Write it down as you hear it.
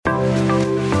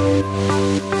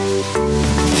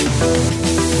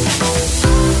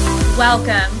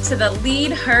Welcome to the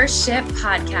Lead Her Ship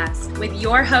podcast with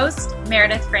your host,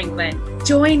 Meredith Franklin.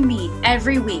 Join me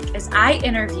every week as I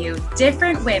interview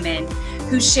different women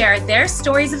who share their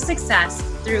stories of success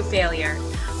through failure.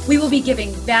 We will be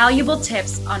giving valuable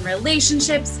tips on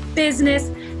relationships, business,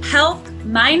 health,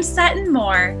 mindset, and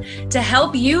more to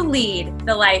help you lead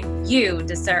the life you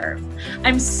deserve.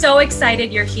 I'm so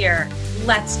excited you're here.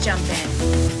 Let's jump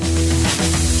in.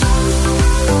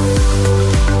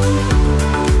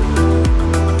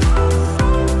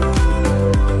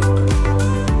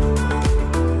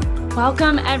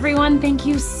 Welcome, everyone. Thank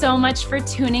you so much for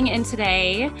tuning in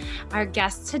today. Our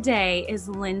guest today is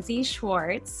Lindsey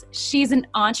Schwartz. She's an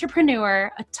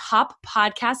entrepreneur, a top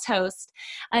podcast host,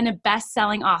 and a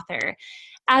best-selling author.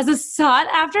 As a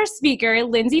sought-after speaker,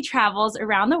 Lindsey travels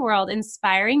around the world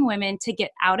inspiring women to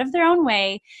get out of their own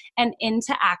way and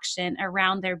into action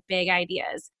around their big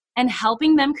ideas, and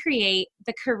helping them create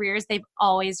the careers they've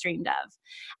always dreamed of.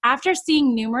 After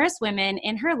seeing numerous women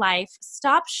in her life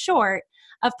stop short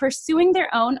of pursuing their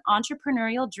own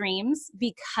entrepreneurial dreams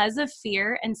because of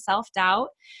fear and self-doubt,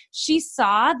 she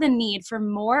saw the need for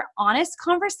more honest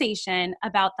conversation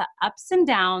about the ups and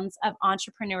downs of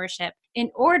entrepreneurship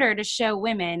in order to show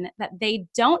women that they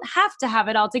don't have to have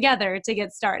it all together to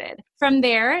get started. From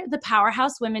there, the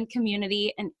Powerhouse Women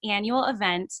Community, an annual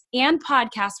event, and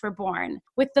podcast were born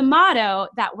with the motto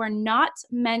that we're not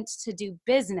meant to do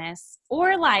business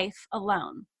or life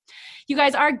alone. You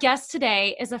guys, our guest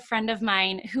today is a friend of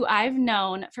mine who I've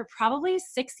known for probably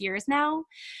 6 years now.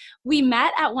 We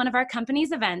met at one of our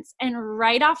company's events, and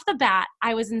right off the bat,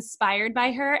 I was inspired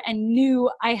by her and knew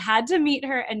I had to meet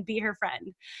her and be her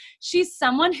friend. She's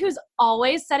someone who's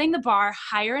always setting the bar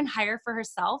higher and higher for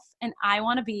herself, and I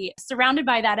want to be surrounded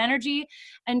by that energy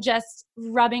and just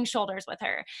rubbing shoulders with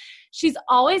her. She's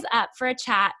always up for a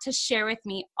chat to share with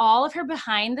me all of her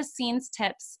behind-the-scenes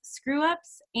tips,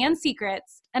 screw-ups, and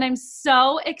secrets. And I'm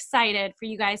so excited for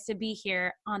you guys to be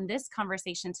here on this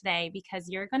conversation today because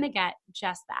you're going to get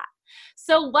just that.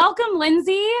 So welcome,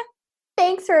 Lindsey.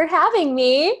 Thanks for having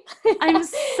me.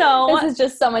 This is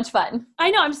just so much fun.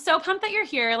 I know. I'm so pumped that you're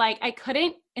here. I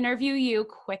couldn't interview you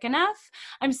quick enough.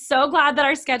 I'm so glad that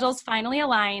our schedules finally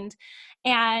aligned.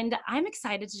 And I'm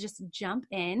excited to just jump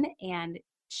in and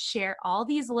share all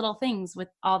these little things with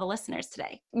all the listeners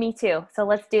today. Me too. So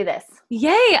let's do this.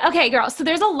 Yay. Okay, girls. So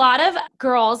there's a lot of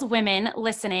girls, women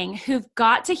listening who've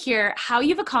got to hear how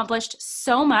you've accomplished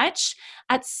so much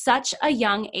at such a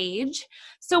young age.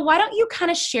 So why don't you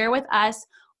kind of share with us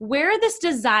where this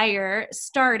desire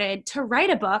started to write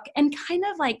a book and kind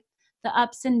of like the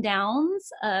ups and downs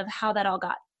of how that all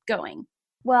got going?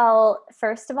 Well,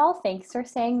 first of all, thanks for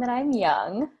saying that I'm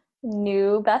young.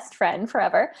 New best friend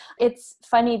forever. It's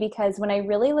funny because when I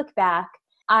really look back,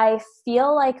 I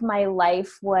feel like my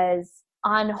life was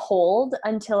on hold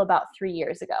until about 3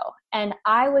 years ago. And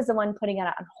I was the one putting it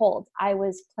on hold. I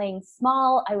was playing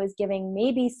small. I was giving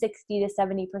maybe 60 to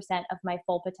 70% of my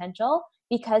full potential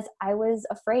because I was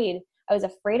afraid. I was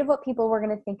afraid of what people were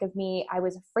going to think of me. I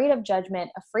was afraid of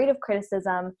judgment, afraid of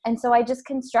criticism. And so I just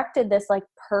constructed this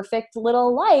perfect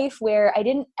little life where I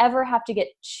didn't ever have to get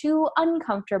too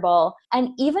uncomfortable. And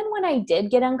even when I did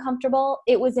get uncomfortable,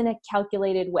 it was in a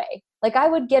calculated way. I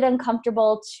would get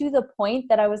uncomfortable to the point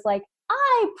that I was like,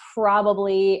 I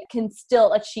probably can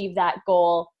still achieve that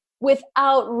goal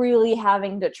without really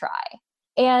having to try.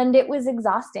 And it was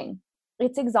exhausting.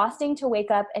 It's exhausting to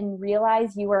wake up and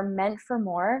realize you are meant for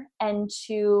more and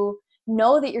to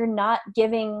know that you're not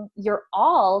giving your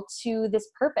all to this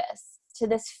purpose, to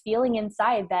this feeling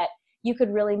inside that you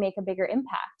could really make a bigger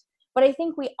impact. But I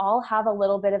think we all have a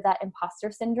little bit of that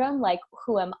imposter syndrome,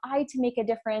 who am I to make a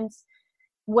difference?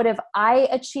 What have I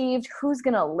achieved? Who's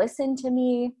going to listen to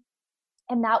me?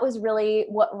 And that was really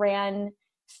what ran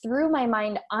through my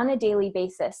mind on a daily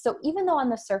basis. So even though on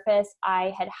the surface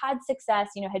I had success,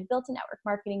 had built a network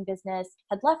marketing business,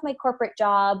 had left my corporate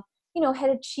job, had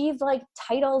achieved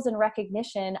titles and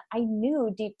recognition, I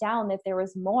knew deep down that there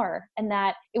was more and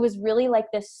that it was really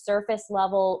this surface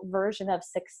level version of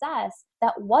success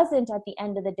that wasn't at the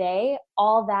end of the day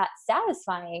all that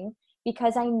satisfying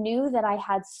because I knew that I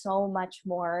had so much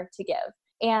more to give.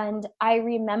 And I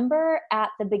remember at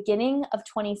the beginning of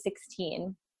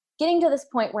 2016, getting to this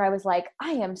point where I was like,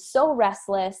 I am so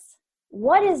restless.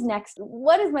 What is next?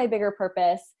 What is my bigger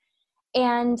purpose?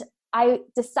 And I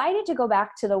decided to go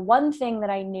back to the one thing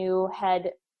that I knew had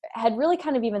really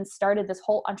kind of even started this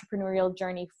whole entrepreneurial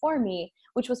journey for me,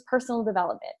 which was personal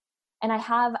development. And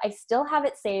I still have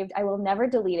it saved. I will never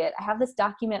delete it. I have this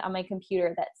document on my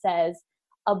computer that says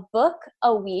a book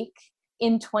a week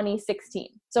in 2016.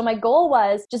 So my goal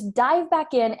was just dive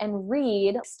back in and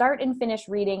start and finish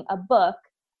reading a book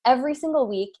every single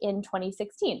week in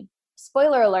 2016.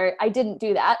 Spoiler alert, I didn't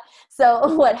do that.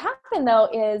 So what happened though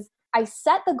is I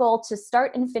set the goal to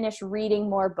start and finish reading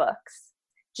more books,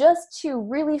 just to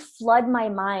really flood my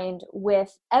mind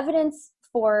with evidence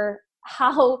for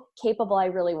how capable I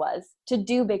really was to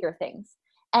do bigger things.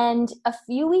 And a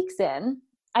few weeks in,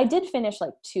 I did finish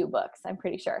like 2 books, I'm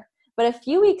pretty sure. But a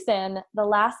few weeks in, the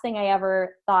last thing I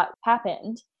ever thought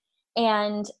happened,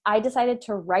 and I decided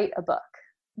to write a book.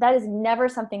 That is never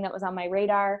something that was on my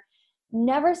radar,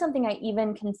 never something I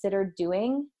even considered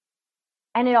doing.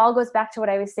 And it all goes back to what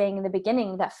I was saying in the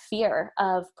beginning, that fear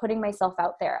of putting myself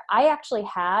out there. I actually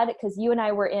had, because you and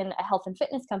I were in a health and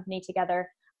fitness company together,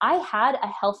 I had a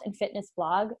health and fitness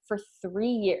blog for 3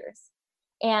 years.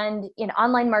 And in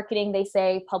online marketing, they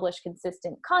say publish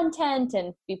consistent content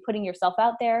and be putting yourself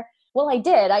out there. Well, I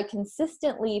did. I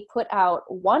consistently put out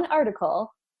 1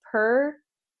 article per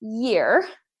year.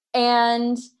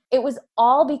 And it was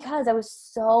all because I was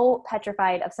so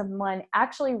petrified of someone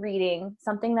actually reading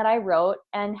something that I wrote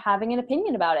and having an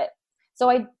opinion about it. So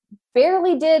I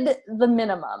barely did the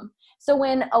minimum. So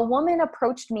when a woman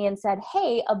approached me and said,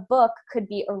 hey, a book could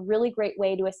be a really great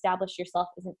way to establish yourself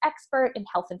as an expert in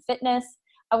health and fitness,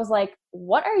 I was like,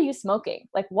 what are you smoking?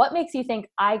 Like, what makes you think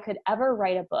I could ever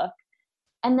write a book?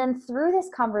 And then through this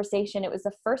conversation, it was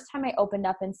the first time I opened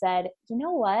up and said, you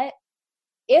know what?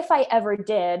 If I ever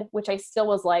did, which I still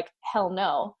was like, hell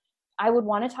no, I would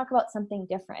want to talk about something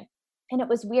different. And it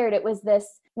was weird. It was this,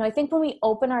 I think when we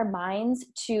open our minds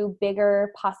to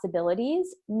bigger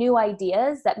possibilities, new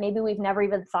ideas that maybe we've never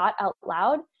even thought out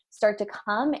loud start to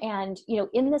come. And,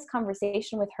 in this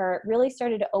conversation with her, it really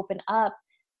started to open up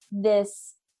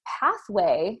this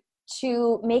pathway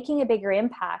to making a bigger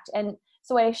impact. And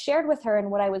so what I shared with her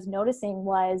and what I was noticing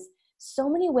was so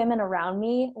many women around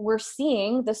me were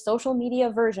seeing the social media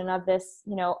version of this,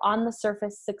 on the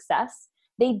surface success.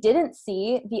 They didn't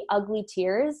see the ugly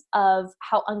tears of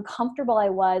how uncomfortable I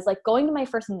was, like going to my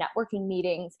first networking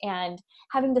meetings and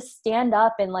having to stand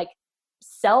up and like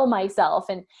sell myself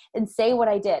and say what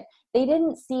I did. They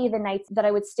didn't see the nights that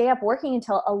I would stay up working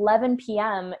until 11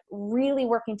 p.m., really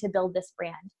working to build this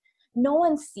brand. No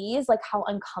one sees like how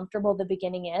uncomfortable the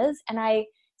beginning is.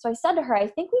 So I said to her, I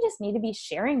think we just need to be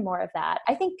sharing more of that.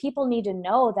 I think people need to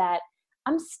know that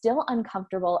I'm still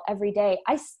uncomfortable every day.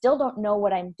 I still don't know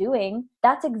what I'm doing.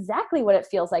 That's exactly what it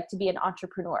feels like to be an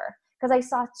entrepreneur. Because I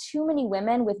saw too many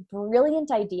women with brilliant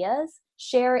ideas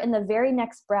share in the very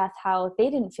next breath how they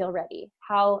didn't feel ready,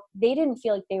 how they didn't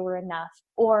feel like they were enough,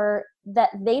 or that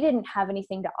they didn't have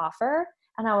anything to offer.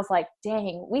 And I was like,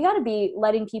 dang, we got to be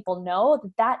letting people know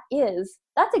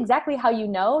that's exactly how you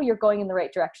know you're going in the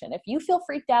right direction. If you feel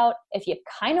freaked out, if you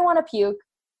kind of want to puke,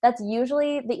 that's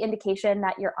usually the indication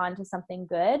that you're onto something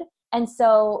good. And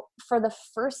so for the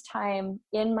first time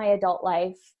in my adult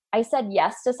life, I said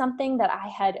yes to something that I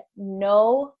had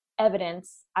no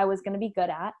evidence I was going to be good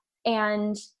at.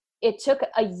 And it took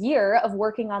a year of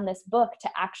working on this book to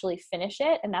actually finish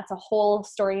it. And that's a whole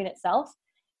story in itself.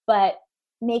 But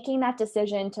making that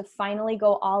decision to finally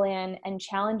go all in and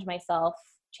challenge myself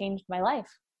changed my life.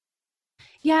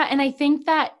 Yeah. And I think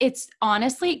that it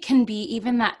can be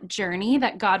even that journey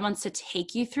that God wants to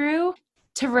take you through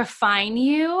to refine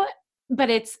you,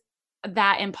 but it's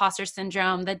that imposter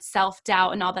syndrome, that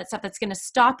self-doubt and all that stuff that's going to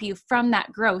stop you from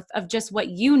that growth of just what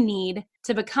you need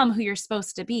to become who you're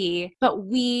supposed to be. But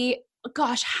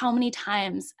gosh, how many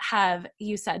times have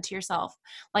you said to yourself,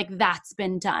 like, that's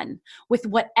been done with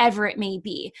whatever it may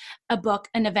be, a book,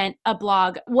 an event, a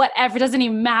blog, whatever, it doesn't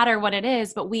even matter what it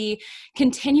is, but we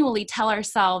continually tell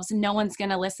ourselves, no one's going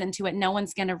to listen to it. No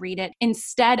one's going to read it,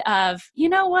 instead of, you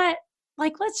know what,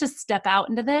 like, let's just step out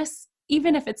into this.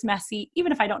 Even if it's messy,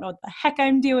 even if I don't know what the heck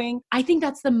I'm doing. I think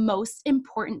that's the most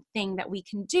important thing that we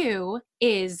can do,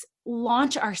 is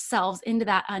launch ourselves into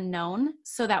that unknown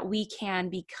so that we can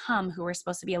become who we're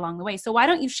supposed to be along the way. So why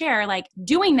don't you share, like,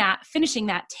 doing that, finishing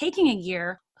that, taking a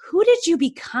year, who did you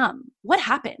become? What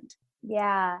happened?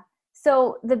 Yeah.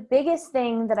 So the biggest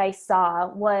thing that I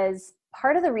saw was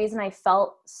part of the reason I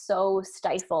felt so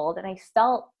stifled and I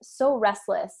felt so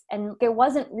restless and it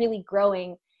wasn't really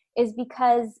growing is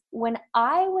because when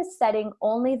I was setting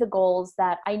only the goals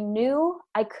that I knew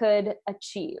I could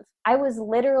achieve, I was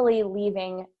literally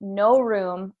leaving no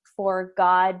room for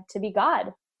God to be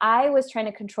God. I was trying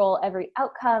to control every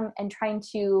outcome and trying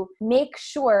to make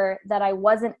sure that I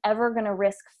wasn't ever going to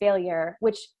risk failure,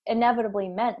 which inevitably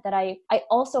meant that I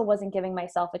also wasn't giving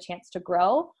myself a chance to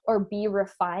grow or be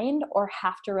refined or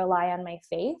have to rely on my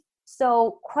faith.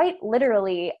 So quite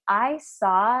literally, I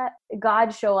saw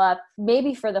God show up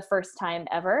maybe for the first time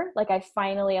ever. Like I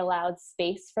finally allowed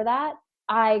space for that.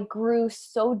 I grew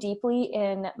so deeply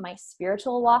in my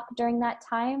spiritual walk during that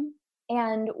time.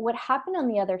 And what happened on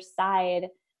the other side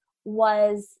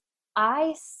was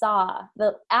I saw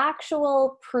the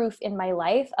actual proof in my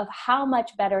life of how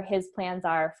much better his plans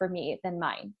are for me than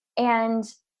mine. And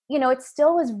it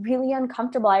still was really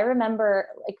uncomfortable. I remember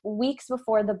like weeks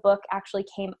before the book actually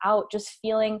came out, just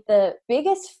feeling the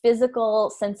biggest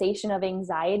physical sensation of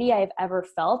anxiety I've ever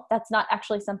felt. That's not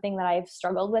actually something that I've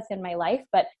struggled with in my life,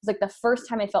 but it's like the first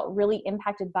time I felt really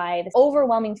impacted by this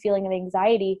overwhelming feeling of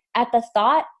anxiety at the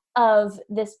thought of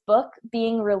this book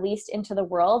being released into the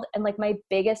world. And like my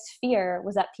biggest fear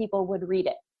was that people would read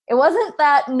it. It wasn't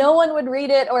that no one would read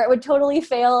it or it would totally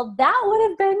fail. That would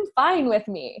have been fine with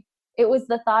me. It was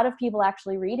the thought of people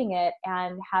actually reading it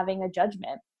and having a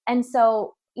judgment. And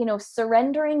so,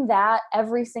 surrendering that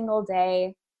every single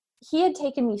day, he had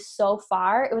taken me so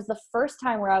far. It was the first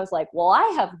time where I was like, well,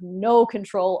 I have no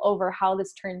control over how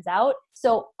this turns out.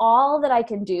 So all that I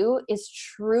can do is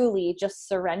truly just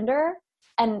surrender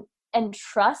and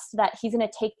trust that he's going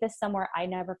to take this somewhere I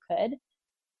never could.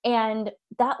 And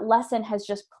that lesson has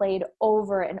just played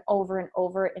over and over and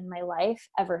over in my life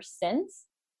ever since,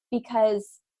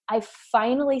 because I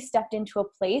finally stepped into a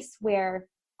place where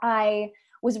I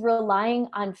was relying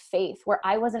on faith, where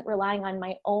I wasn't relying on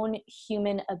my own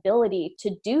human ability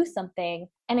to do something.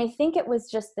 And I think it was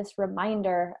just this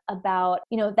reminder about,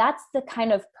 that's the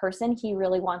kind of person he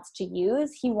really wants to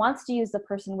use. He wants to use the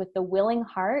person with the willing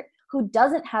heart who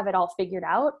doesn't have it all figured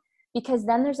out, because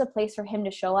then there's a place for him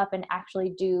to show up and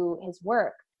actually do his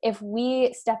work. If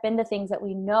we step into things that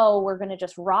we know we're going to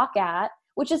just rock at,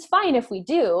 which is fine if we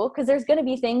do, because there's going to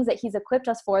be things that he's equipped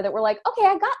us for that we're like, okay,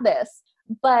 I got this.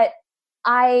 But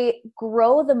I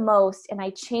grow the most and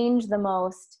I change the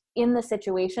most in the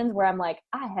situations where I'm like,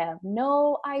 I have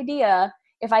no idea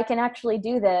if I can actually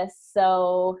do this.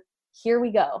 So here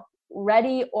we go,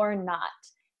 ready or not.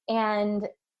 And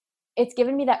it's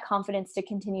given me that confidence to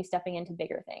continue stepping into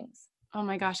bigger things. Oh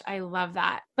my gosh, I love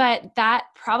that. But that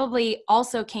probably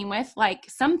also came with like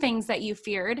some things that you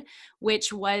feared,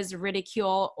 which was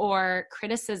ridicule or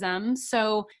criticism.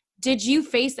 So did you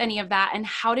face any of that, and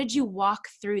how did you walk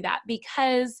through that?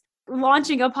 Because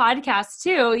launching a podcast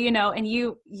too, and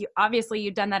you obviously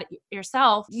you've done that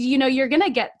yourself, you're going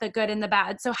to get the good and the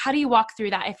bad. So how do you walk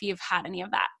through that if you've had any of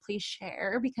that? Please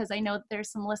share, because I know there's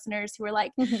some listeners who are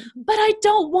like, but I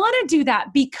don't want to do that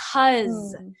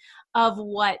because of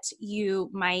what you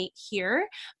might hear.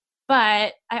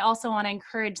 But I also want to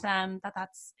encourage them that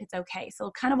it's okay.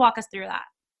 So kind of walk us through that.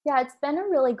 Yeah, it's been a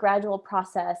really gradual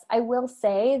process. I will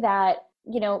say that,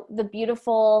 the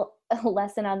beautiful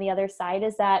lesson on the other side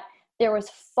is that there was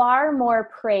far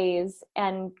more praise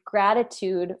and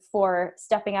gratitude for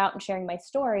stepping out and sharing my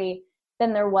story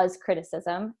than there was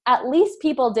criticism. At least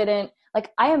people didn't,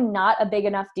 I am not a big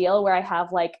enough deal where I have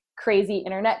crazy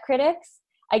internet critics.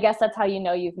 I guess that's how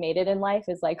you've made it in life,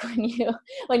 is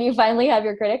when you finally have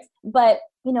your critics. But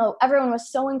everyone was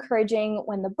so encouraging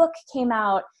when the book came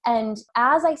out. And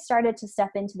as I started to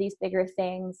step into these bigger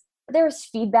things, there was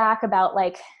feedback about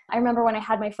I remember when I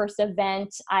had my first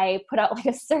event, I put out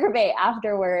a survey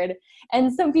afterward,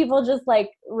 and some people just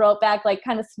wrote back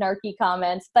kind of snarky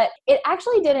comments, but it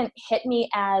actually didn't hit me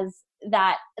as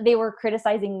that they were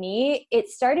criticizing me. It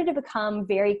started to become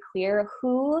very clear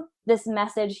who this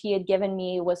message he had given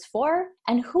me was for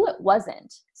and who it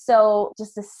wasn't. So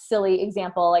just a silly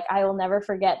example, I will never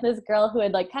forget this girl who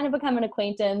had kind of become an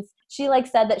acquaintance. She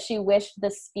said that she wished the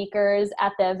speakers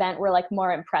at the event were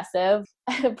more impressive,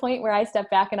 at a point where I stepped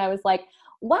back and I was like,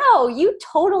 wow, you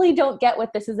totally don't get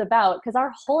what this is about, because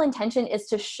our whole intention is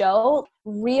to show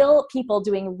real people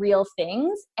doing real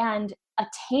things and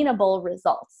attainable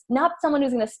results, not someone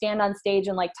who's going to stand on stage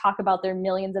and talk about their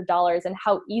millions of dollars and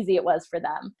how easy it was for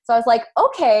them. So I was like,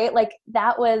 okay,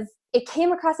 it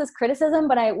came across as criticism,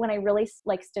 but when I really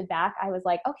stood back, I was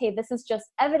like, okay, this is just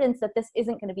evidence that this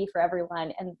isn't going to be for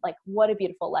everyone. And what a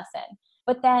beautiful lesson.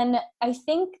 But then I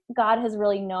think God has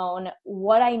really known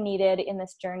what I needed in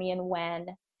this journey and when.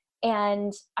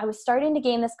 And I was starting to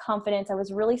gain this confidence. I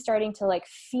was really starting to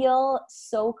feel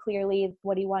so clearly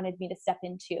what he wanted me to step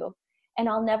into. And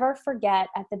I'll never forget,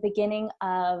 at the beginning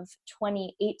of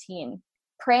 2018,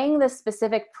 praying this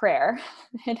specific prayer,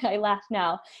 and I laugh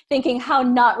now, thinking how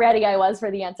not ready I was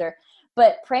for the answer,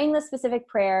 but praying this specific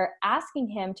prayer, asking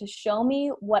him to show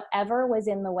me whatever was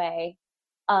in the way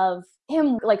of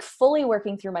him fully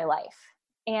working through my life.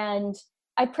 And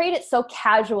I prayed it so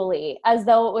casually, as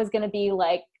though it was going to be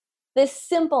this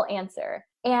simple answer.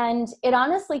 And it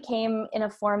honestly came in a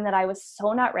form that I was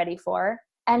so not ready for.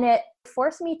 And it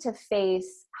forced me to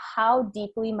face how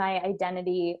deeply my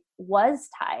identity was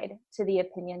tied to the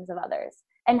opinions of others,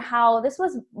 and how this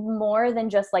was more than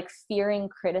just like fearing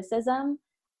criticism.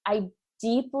 I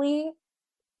deeply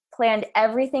planned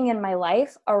everything in my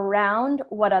life around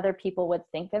what other people would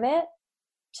think of it,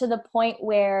 to the point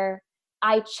where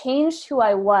I changed who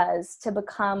I was to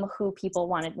become who people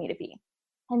wanted me to be.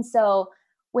 And so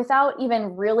without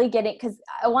even really getting, because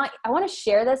I want to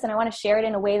share this, and I want to share it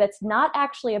in a way that's not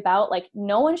actually about like,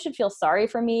 no one should feel sorry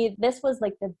for me. This was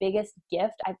like the biggest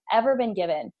gift I've ever been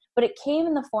given, but it came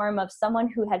in the form of someone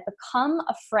who had become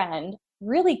a friend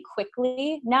really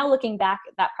quickly. Now looking back,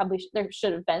 that probably there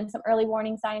should have been some early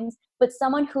warning signs, but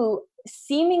someone who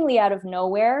seemingly out of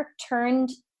nowhere turned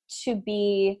to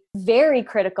be very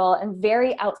critical and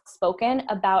very outspoken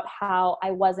about how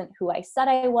I wasn't who I said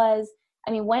I was.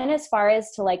 I mean, went as far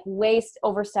as to like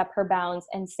overstep her bounds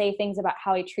and say things about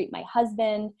how I treat my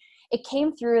husband. It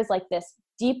came through as like this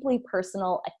deeply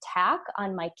personal attack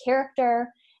on my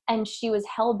character. And she was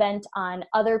hell-bent on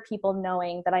other people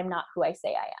knowing that I'm not who I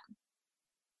say I am.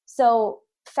 So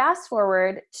fast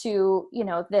forward to,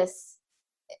 this,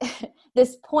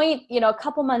 this point, a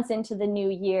couple months into the new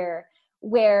year,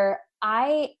 where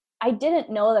I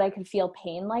didn't know that I could feel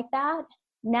pain like that.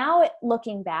 Now,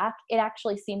 looking back, it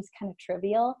actually seems kind of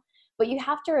trivial, but you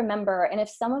have to remember, and if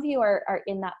some of you are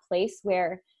in that place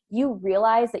where you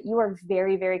realize that you are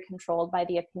very, very controlled by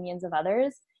the opinions of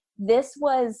others, this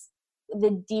was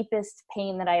the deepest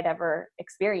pain that I had ever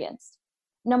experienced.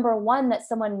 Number one, that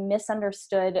someone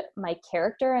misunderstood my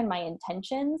character and my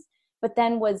intentions, but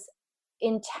then was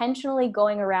intentionally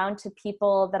going around to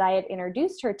people that I had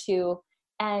introduced her to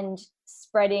and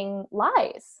spreading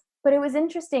lies. But it was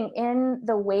interesting, in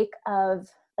the wake of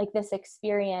like this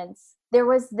experience, there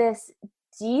was this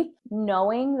deep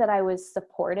knowing that I was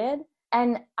supported.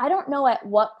 And I don't know at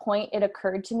what point it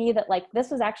occurred to me that like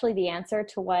this was actually the answer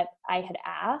to what I had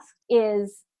asked.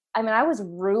 I was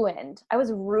ruined. I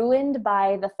was ruined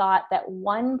by the thought that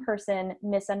one person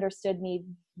misunderstood me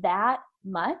that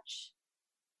much.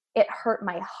 It hurt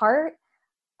my heart.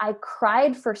 I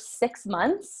cried for 6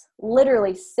 months,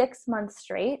 literally 6 months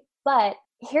straight. But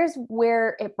here's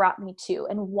where it brought me to,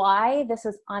 and why this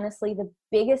was honestly the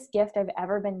biggest gift I've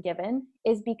ever been given,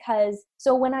 is because,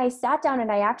 so when I sat down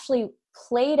and I actually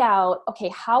played out, okay,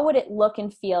 how would it look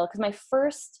and feel? Because my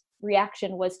first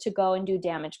reaction was to go and do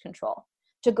damage control,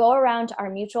 to go around to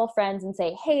our mutual friends and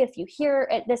say, hey, if you hear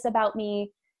this about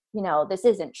me, this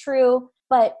isn't true.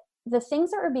 But the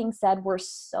things that were being said were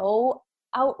so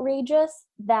outrageous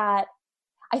that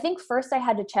I think first I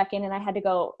had to check in and I had to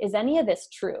go, is any of this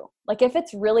true? Like, if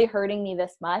it's really hurting me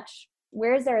this much,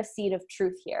 where is there a seed of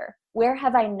truth here? Where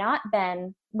have I not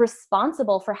been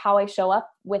responsible for how I show up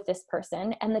with this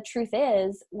person? And the truth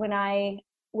is, when I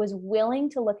was willing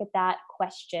to look at that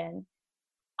question,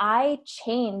 I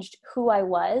changed who I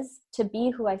was to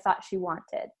be who I thought she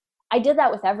wanted. I did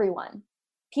that with everyone.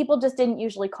 People just didn't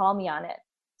usually call me on it.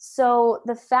 So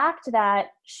the fact that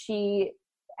she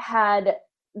had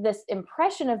this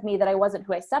impression of me that I wasn't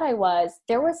who I said I was,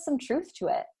 there was some truth to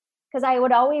it. Because I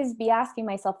would always be asking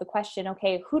myself the question,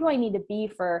 okay, who do I need to be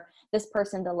for this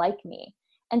person to like me?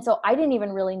 And so I didn't even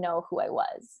really know who I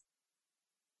was.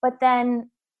 But then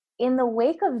in the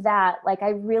wake of that, like,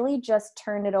 I really just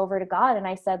turned it over to God. And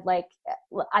I said, like,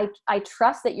 I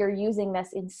trust that you're using this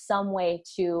in some way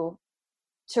to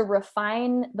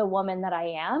refine the woman that I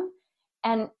am.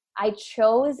 And I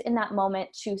chose in that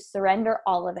moment to surrender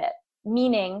all of it.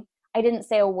 Meaning, I didn't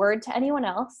say a word to anyone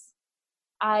else.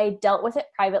 I dealt with it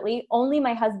privately. Only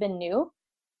my husband knew.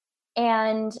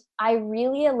 And I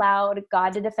really allowed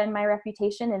God to defend my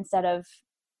reputation instead of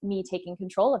me taking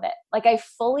control of it. Like, I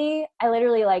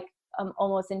literally, like,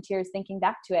 almost in tears thinking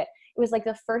back to it. It was like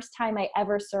the first time I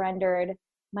ever surrendered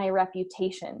my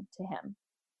reputation to him.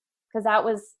 Because that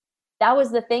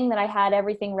was the thing that I had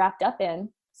everything wrapped up in.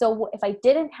 So if I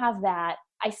didn't have that,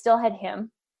 I still had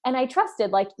him. And I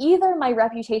trusted, like, either my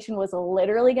reputation was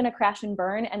literally going to crash and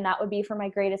burn, and that would be for my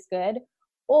greatest good,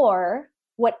 or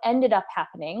what ended up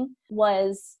happening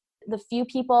was the few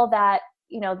people that,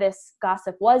 this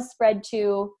gossip was spread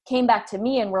to came back to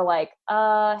me and were like,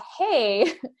 hey.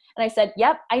 And I said,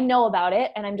 yep, I know about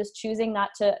it. And I'm just choosing not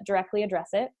to directly address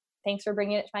it. Thanks for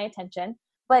bringing it to my attention.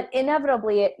 But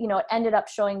inevitably, it ended up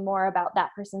showing more about that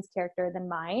person's character than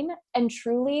mine. And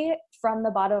truly, from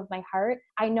the bottom of my heart,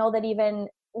 I know that even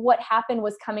what happened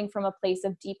was coming from a place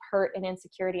of deep hurt and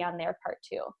insecurity on their part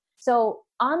too. So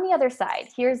on the other side,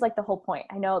 here's like the whole point.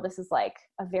 I know this is like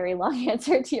a very long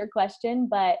answer to your question,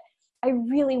 but I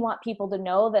really want people to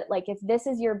know that like, if this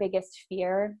is your biggest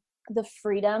fear, the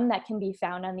freedom that can be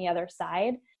found on the other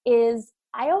side is,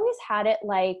 I always had it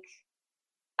like,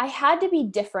 I had to be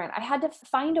different. I had to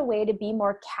find a way to be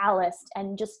more calloused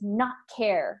and just not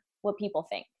care what people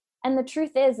think. And the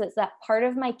truth is that part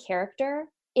of my character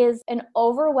is an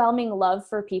overwhelming love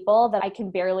for people that I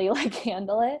can barely like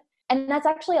handle it. And that's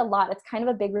actually a lot. It's kind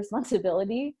of a big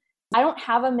responsibility. I don't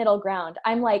have a middle ground.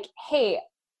 I'm like, hey,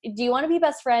 do you want to be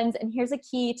best friends? And here's a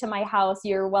key to my house.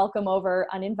 You're welcome over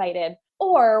uninvited.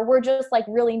 Or we're just like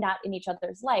really not in each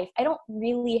other's life. I don't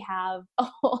really have a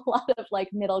whole lot of like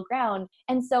middle ground.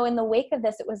 And so in the wake of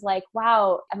this, it was like,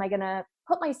 wow, am I going to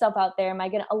put myself out there? Am I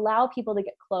going to allow people to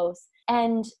get close?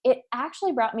 And it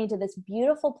actually brought me to this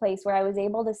beautiful place where I was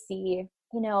able to see,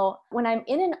 you know, when I'm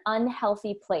in an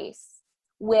unhealthy place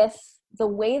with the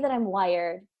way that I'm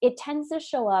wired, it tends to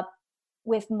show up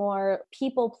with more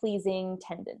people-pleasing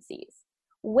tendencies,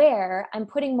 where I'm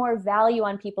putting more value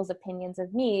on people's opinions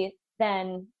of me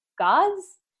than God's,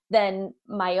 than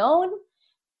my own.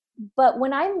 But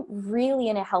when I'm really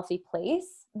in a healthy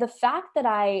place, the fact that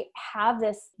I have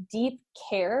this deep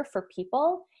care for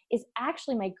people is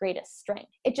actually my greatest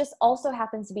strength. It just also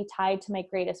happens to be tied to my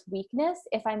greatest weakness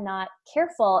if I'm not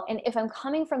careful, and if I'm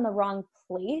coming from the wrong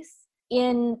place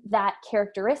in that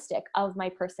characteristic of my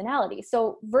personality.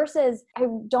 So versus, I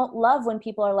don't love when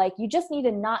people are like, you just need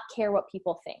to not care what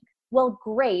people think. Well,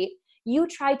 great. You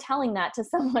try telling that to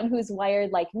someone who's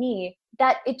wired like me,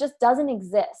 that it just doesn't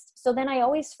exist. So then I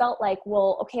always felt like,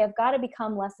 well, okay, I've got to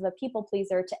become less of a people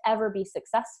pleaser to ever be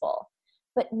successful.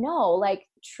 But no, like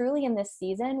truly in this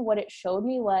season, what it showed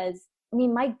me was, I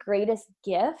mean, my greatest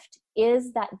gift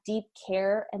is that deep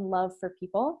care and love for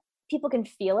people. People can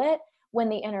feel it when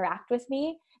they interact with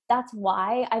me. That's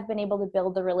why I've been able to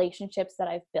build the relationships that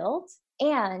I've built.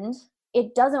 And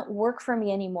it doesn't work for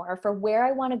me anymore for where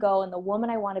I want to go and the woman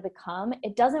I want to become.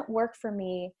 It doesn't work for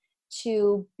me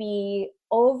to be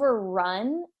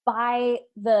overrun by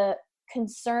the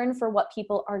concern for what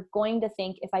people are going to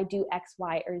think if I do X,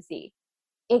 Y, or Z.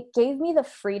 It gave me the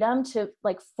freedom to,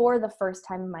 like, for the first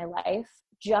time in my life,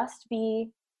 just be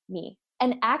me.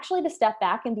 And actually to step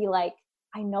back and be like,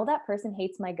 I know that person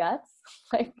hates my guts.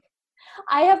 Like,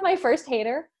 I have my first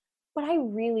hater, but I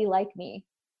really like me.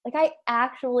 Like, I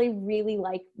actually really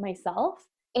like myself.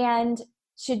 And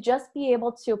to just be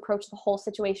able to approach the whole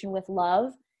situation with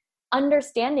love,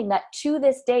 understanding that to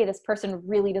this day, this person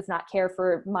really does not care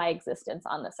for my existence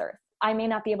on this earth. I may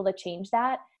not be able to change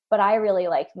that, but I really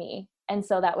like me. And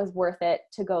so that was worth it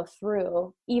to go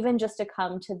through, even just to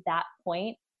come to that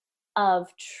point of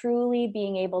truly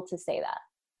being able to say that.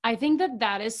 I think that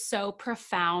that is so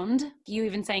profound. You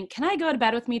even saying, can I go to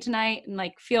bed with me tonight and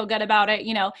like feel good about it,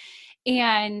 you know?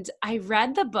 And I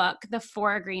read the book, The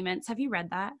 4 Agreements. Have you read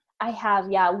that? I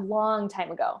have, yeah, a long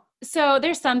time ago. So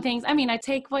there's some things, I mean, I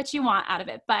take what you want out of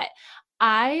it, but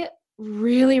I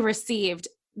really received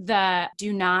the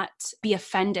do not be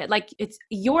offended. Like, it's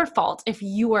your fault if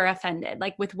you are offended,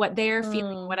 like with what they're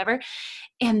feeling, whatever.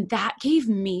 And that gave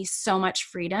me so much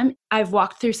freedom. I've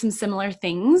walked through some similar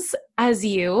things as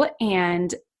you,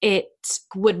 and it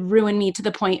would ruin me to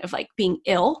the point of like being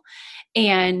ill.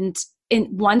 And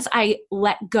once I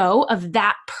let go of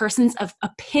that person's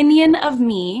opinion of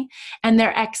me and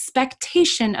their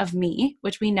expectation of me,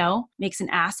 which we know makes an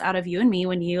ass out of you and me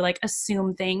when you like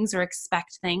assume things or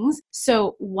expect things.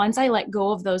 So once I let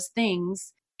go of those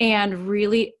things and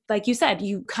really, like you said,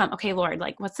 you come, okay, Lord,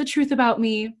 like, what's the truth about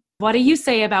me? What do you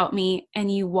say about me? And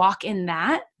you walk in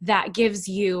that gives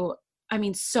you, I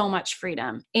mean, so much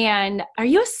freedom. And are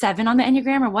you a 7 on the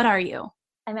Enneagram, or what are you?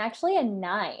 I'm actually a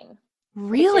 9.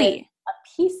 Really?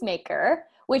 A peacemaker,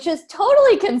 which is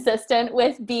totally consistent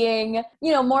with being,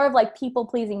 you know, more of like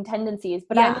people-pleasing tendencies.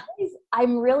 But yeah.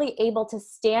 I'm really able to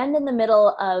stand in the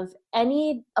middle of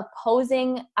any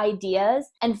opposing ideas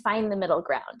and find the middle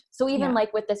ground. So even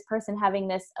like with this person having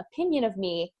this opinion of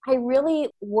me, I really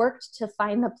worked to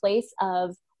find the place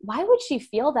of, why would she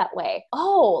feel that way?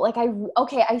 Oh, like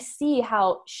I see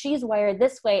how she's wired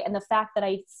this way. And the fact that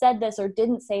I said this or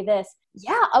didn't say this,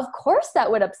 yeah, of course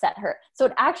that would upset her. So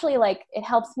it actually like, it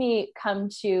helps me come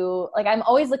to, like, I'm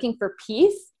always looking for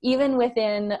peace, even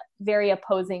within very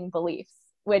opposing beliefs,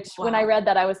 which when I read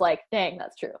that, I was like, dang,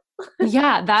 that's true.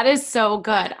 Yeah, that is so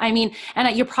good. I mean,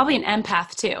 and you're probably an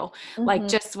empath too, like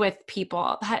just with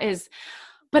people. That is,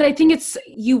 but I think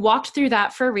you walked through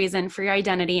that for a reason, for your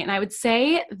identity. And I would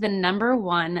say the number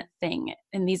one thing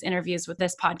in these interviews with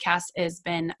this podcast has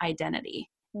been identity.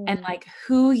 And like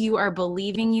who you are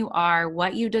believing you are,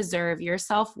 what you deserve, your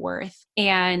self-worth.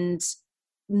 And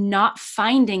not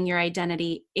finding your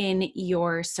identity in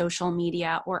your social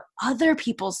media or other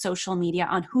people's social media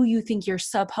on who you think you're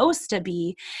supposed to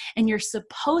be and you're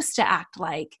supposed to act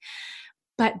like,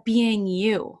 but being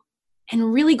you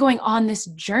and really going on this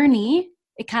journey.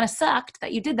 It kind of sucked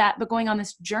that you did that, but going on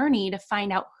this journey to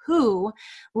find out who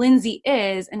Lindsey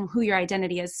is and who your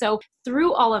identity is. So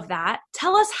through all of that,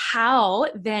 tell us how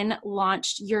then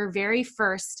launched your very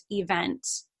first event,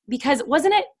 because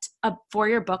wasn't it for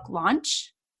your book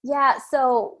launch? Yeah.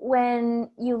 So when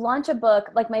you launch a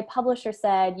book, like my publisher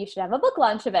said, you should have a book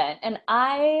launch event. And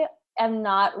I am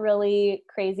not really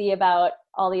crazy about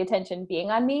all the attention being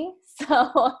on me. So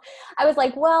I was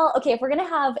like, well, okay, if we're going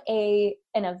to have an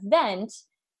event,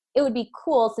 it would be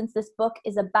cool, since this book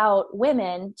is about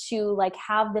women, to like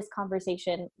have this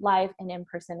conversation live and in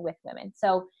person with women.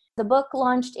 So the book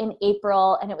launched in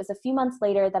April, and it was a few months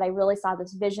later that I really saw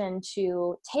this vision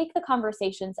to take the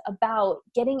conversations about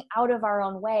getting out of our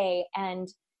own way and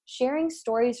sharing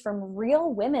stories from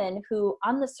real women who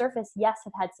on the surface, yes,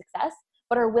 have had success,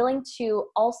 but are willing to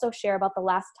also share about the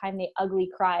last time they ugly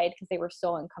cried because they were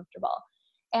so uncomfortable.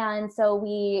 And so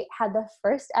we had the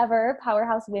first ever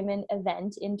Powerhouse Women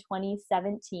event in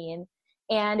 2017.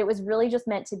 And it was really just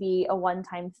meant to be a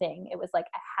one-time thing. It was like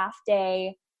a half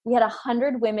day. We had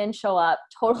 100 women show up,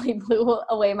 totally blew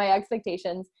away my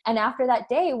expectations. And after that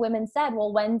day, women said,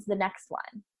 well, when's the next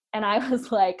one? And I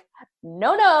was like,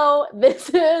 no, there's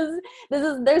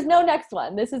no next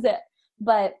one. This is it.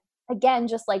 But again,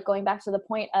 just like going back to the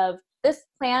point of, this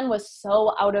plan was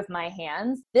so out of my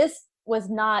hands. This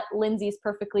was not Lindsey's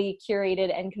perfectly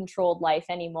curated and controlled life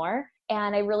anymore.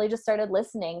 And I really just started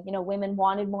listening. Women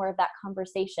wanted more of that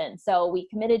conversation. So we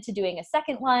committed to doing a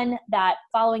second one that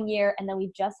following year. And then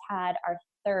we just had our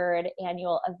third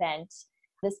annual event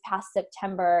this past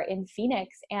September in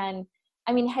Phoenix. And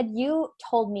I mean, had you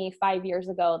told me 5 years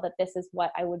ago that this is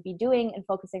what I would be doing and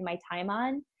focusing my time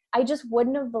on, I just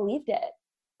wouldn't have believed it.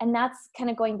 And that's kind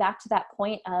of going back to that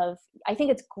point of, I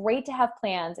think it's great to have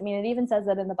plans. I mean, it even says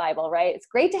that in the Bible, right? It's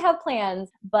great to have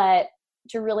plans, but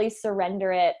to really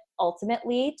surrender it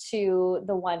ultimately to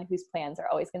the one whose plans are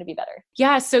always going to be better.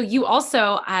 Yeah. So you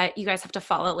also, you guys have to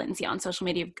follow Lindsey on social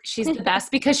media. She's the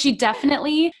best because she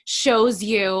definitely shows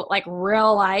you like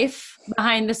real life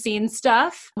behind the scenes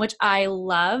stuff, which I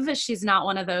love. She's not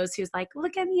one of those who's like,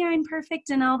 look at me, I'm perfect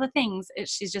and all the things.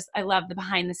 She's just, I love the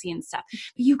behind the scenes stuff.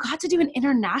 But you got to do an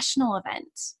international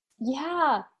event.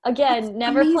 Yeah. Again, That's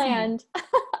never amazing. planned.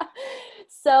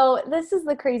 So this is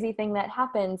the crazy thing that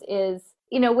happens is,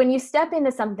 when you step into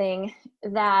something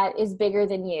that is bigger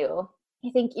than you, I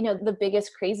think, the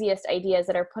biggest, craziest ideas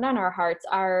that are put on our hearts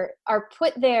are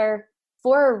put there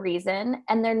for a reason,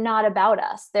 and they're not about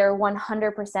us. They're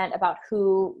 100% about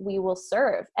who we will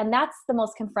serve. And that's the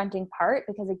most confronting part,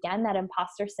 because again, that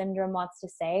imposter syndrome wants to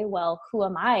say, well, who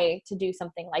am I to do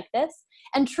something like this?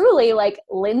 And truly, like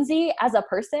Lindsey as a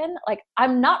person, like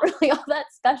I'm not really all that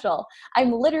special.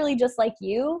 I'm literally just like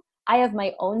you. I have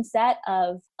my own set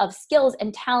of skills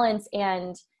and talents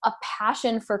and a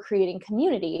passion for creating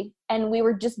community. And we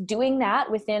were just doing that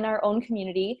within our own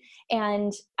community.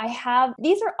 And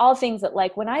these are all things that,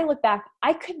 like, when I look back,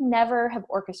 I could never have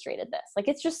orchestrated this. Like,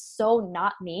 it's just so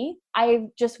not me. I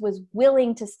just was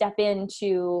willing to step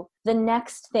into the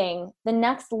next thing, the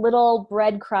next little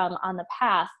breadcrumb on the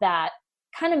path that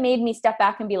kind of made me step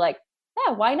back and be like,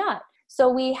 yeah, why not? So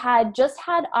we had just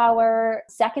had our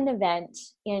second event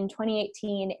in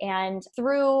 2018, and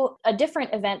through a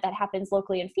different event that happens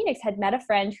locally in Phoenix, had met a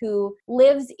friend who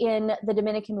lives in the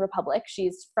Dominican Republic.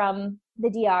 She's from the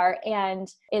DR and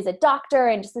is a doctor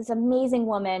and just this amazing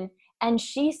woman. And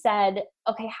she said,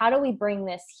 okay, how do we bring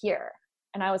this here?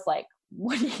 And I was like,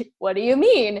 what do you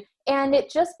mean? And it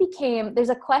just became, there's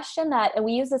a question that, and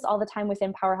we use this all the time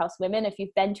within Powerhouse Women. If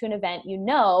you've been to an event,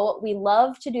 we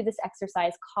love to do this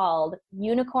exercise called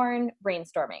unicorn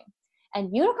brainstorming. And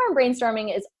unicorn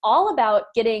brainstorming is all about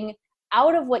getting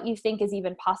out of what you think is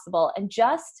even possible and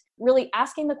just really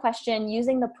asking the question,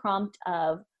 using the prompt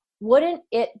of, wouldn't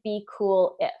it be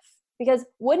cool if? Because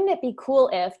wouldn't it be cool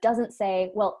if doesn't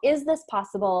say, well, is this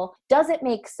possible? Does it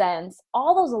make sense?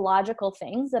 All those logical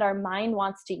things that our mind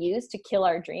wants to use to kill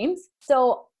our dreams.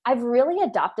 So I've really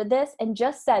adopted this and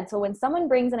just said, so when someone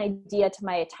brings an idea to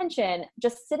my attention,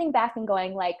 just sitting back and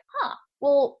going like,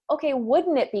 well, okay,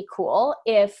 wouldn't it be cool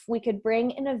if we could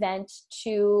bring an event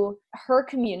to her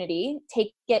community,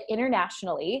 take it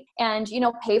internationally, and,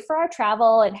 pay for our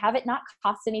travel and have it not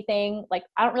cost anything? Like,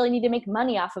 I don't really need to make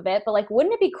money off of it, but like,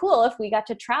 wouldn't it be cool if we got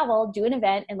to travel, do an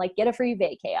event, and like get a free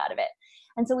vacay out of it?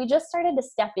 And so we just started to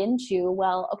step into,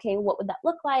 well, okay, what would that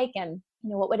look like? And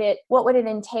what would it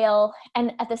entail?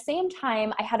 And at the same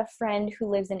time, I had a friend who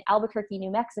lives in Albuquerque,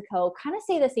 New Mexico, kind of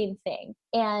say the same thing.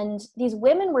 And these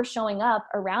women were showing up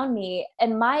around me,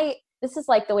 and this is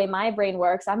like the way my brain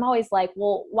works. I'm always like,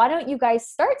 well, why don't you guys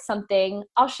start something?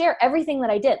 I'll share everything that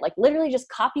I did, like literally just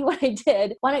copy what I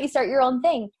did. Why don't you start your own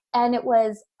thing? And it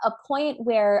was a point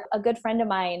where a good friend of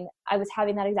mine, I was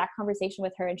having that exact conversation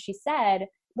with her, and she said,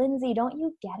 Lindsey, don't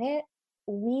you get it?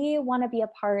 We want to be a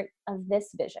part of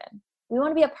this vision. We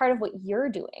want to be a part of what you're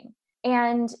doing.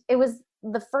 And it was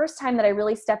the first time that I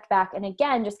really stepped back and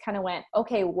again, just kind of went,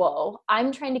 okay, whoa,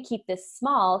 I'm trying to keep this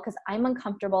small because I'm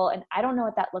uncomfortable and I don't know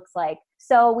what that looks like.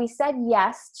 So we said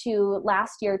yes to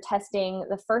last year testing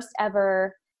the first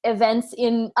ever events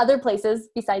in other places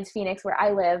besides Phoenix where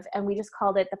I live. And we just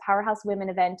called it the Powerhouse Women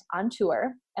Event on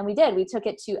Tour. And we did. We took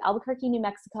it to Albuquerque, New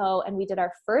Mexico, and we did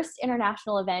our first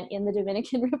international event in the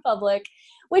Dominican Republic,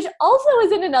 which also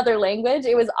was in another language.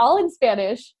 It was all in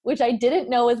Spanish, which I didn't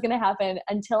know was going to happen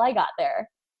until I got there.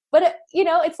 But,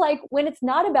 it's like when it's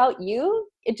not about you,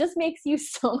 it just makes you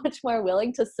so much more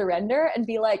willing to surrender and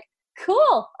be like,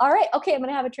 cool. All right. Okay. I'm going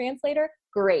to have a translator.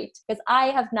 Great. Because I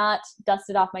have not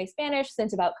dusted off my Spanish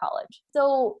since about college.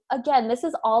 So again, this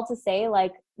is all to say,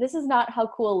 like, this is not how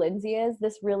cool Lindsey is.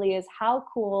 This really is how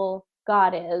cool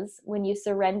God is when you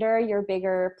surrender your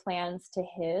bigger plans to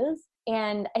his.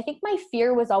 And I think my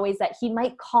fear was always that he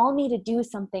might call me to do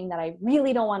something that I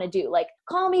really don't want to do, like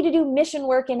call me to do mission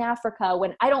work in Africa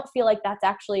when I don't feel like that's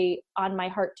actually on my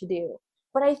heart to do.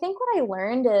 But I think what I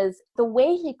learned is the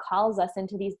way he calls us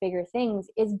into these bigger things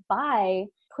is by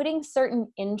putting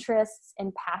certain interests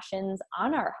and passions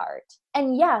on our heart.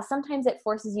 And yeah, sometimes it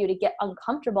forces you to get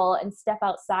uncomfortable and step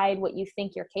outside what you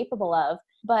think you're capable of.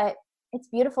 But it's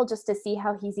beautiful just to see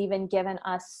how he's even given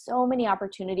us so many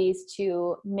opportunities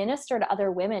to minister to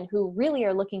other women who really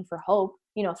are looking for hope,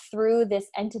 through this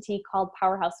entity called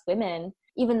Powerhouse Women.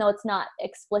 Even though it's not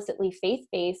explicitly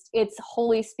faith-based, it's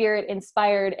Holy Spirit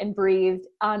inspired and breathed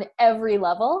on every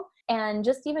level. And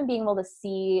just even being able to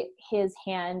see his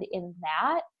hand in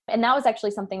that. And that was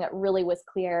actually something that really was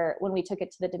clear when we took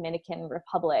it to the Dominican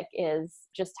Republic, is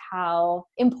just how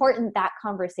important that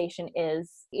conversation is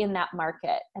in that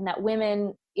market, and that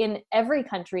women in every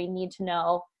country need to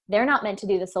know they're not meant to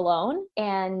do this alone,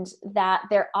 and that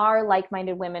there are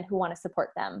like-minded women who want to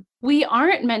support them. We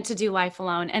aren't meant to do life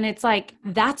alone. And it's like,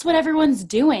 that's what everyone's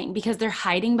doing because they're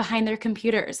hiding behind their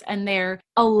computers and they're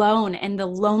alone and the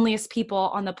loneliest people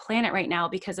on the planet right now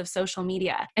because of social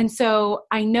media. And so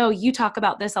I know you talk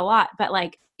about this a lot, but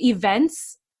like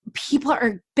events, people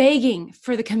are begging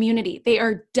for the community. They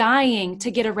are dying to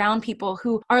get around people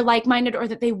who are like-minded or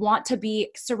that they want to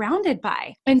be surrounded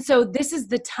by. And so this is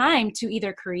the time to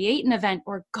either create an event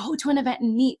or go to an event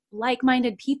and meet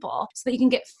like-minded people so that you can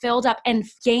get filled up and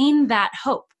gain that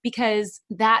hope, because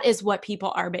that is what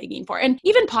people are begging for. And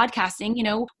even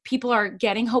podcasting, people are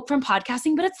getting hope from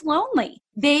podcasting, but it's lonely.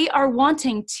 They are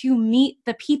wanting to meet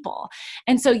the people.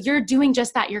 And so you're doing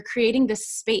just that. You're creating this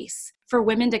space for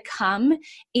women to come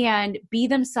and be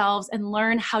themselves and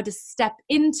learn how to step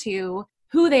into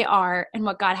who they are and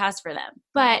what God has for them.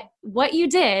 But what you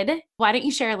did, why don't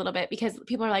you share a little bit? Because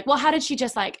people are like, well, how did she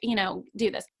just do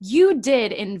this? You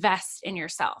did invest in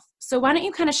yourself. So why don't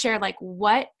you kind of share like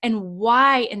what and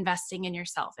why investing in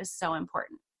yourself is so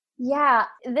important? Yeah,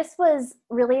 this was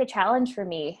really a challenge for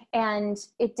me, and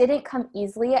it didn't come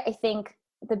easily. I think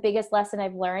the biggest lesson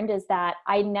I've learned is that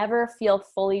I never feel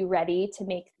fully ready to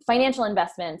make financial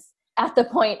investments at the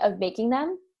point of making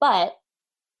them. But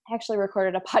I actually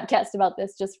recorded a podcast about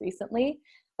this just recently.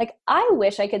 Like, I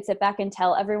wish I could sit back and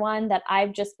tell everyone that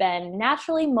I've just been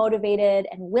naturally motivated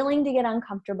and willing to get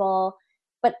uncomfortable.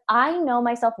 But I know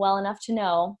myself well enough to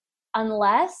know,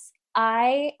 unless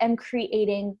I am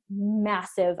creating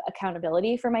massive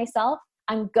accountability for myself,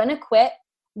 I'm going to quit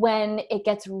when it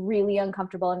gets really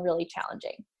uncomfortable and really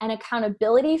challenging. And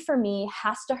accountability for me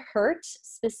has to hurt,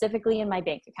 specifically in my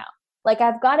bank account. Like,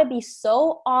 I've got to be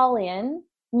so all in,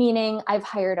 meaning I've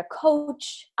hired a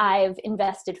coach, I've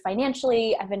invested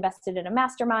financially, I've invested in a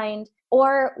mastermind,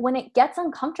 or when it gets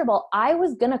uncomfortable, I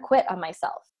was going to quit on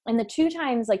myself. And the two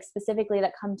times like specifically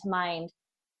that come to mind,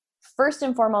 first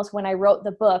and foremost, when I wrote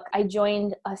the book, I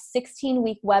joined a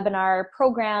 16-week webinar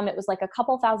program. It was like a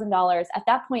couple $1,000s. At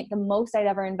that point, the most I'd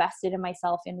ever invested in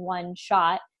myself in one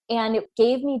shot. And it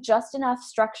gave me just enough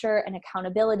structure and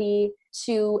accountability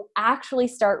to actually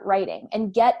start writing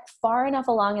and get far enough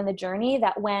along in the journey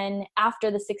that when after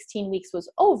the 16 weeks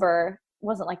was over, it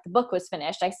wasn't like the book was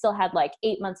finished. I still had like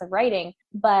 8 months of writing,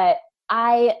 but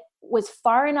I was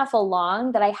far enough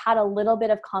along that I had a little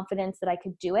bit of confidence that I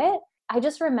could do it. I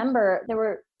just remember there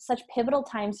were such pivotal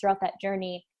times throughout that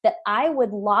journey that I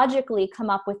would logically come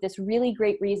up with this really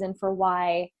great reason for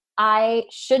why I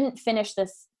shouldn't finish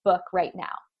this book right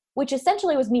now, which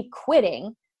essentially was me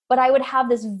quitting. But I would have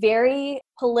this very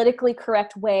politically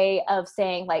correct way of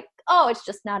saying like, oh, it's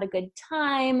just not a good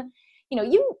time.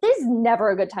 There's never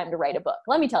a good time to write a book.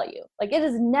 Let me tell you, like it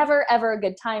is never, ever a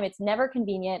good time. It's never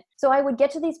convenient. So I would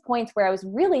get to these points where I was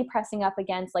really pressing up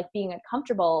against like being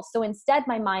uncomfortable. So instead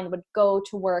my mind would go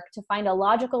to work to find a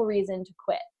logical reason to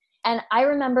quit. And I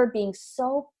remember being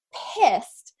so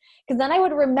pissed because then I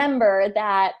would remember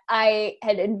that I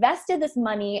had invested this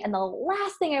money and the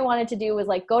last thing I wanted to do was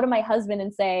like go to my husband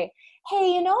and say,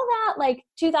 hey, you know that like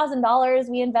 $2,000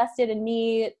 we invested in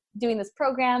me doing this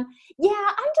program? Yeah,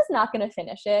 I'm just not going to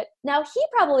finish it. Now, he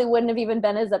probably wouldn't have even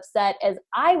been as upset as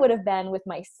I would have been with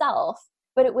myself,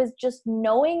 but it was just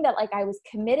knowing that like I was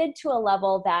committed to a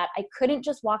level that I couldn't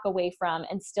just walk away from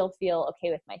and still feel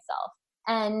okay with myself.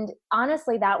 And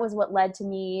honestly, that was what led to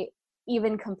me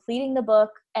even completing the book.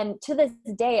 And to this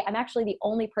day, I'm actually the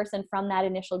only person from that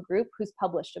initial group who's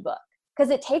published a book. Because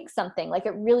it takes something, like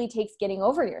it really takes getting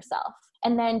over yourself.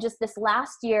 And then just this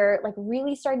last year, like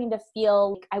really starting to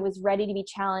feel like I was ready to be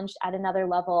challenged at another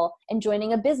level and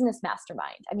joining a business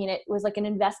mastermind. I mean, it was like an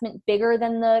investment bigger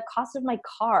than the cost of my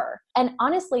car. And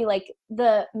honestly, like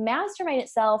the mastermind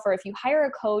itself, or if you hire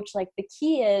a coach, like the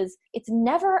key is it's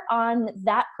never on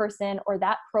that person or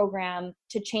that program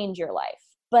to change your life.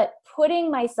 But putting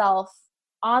myself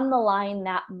on the line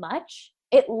that much,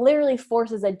 it literally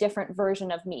forces a different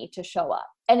version of me to show up.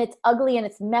 And it's ugly and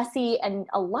it's messy. And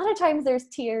a lot of times there's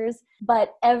tears,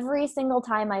 but every single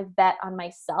time I've bet on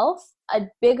myself, a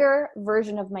bigger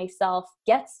version of myself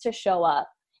gets to show up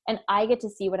and I get to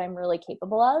see what I'm really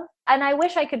capable of. And I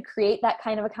wish I could create that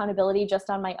kind of accountability just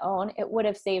on my own. It would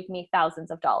have saved me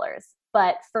thousands of dollars.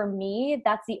 But for me,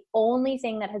 that's the only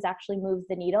thing that has actually moved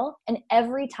the needle. And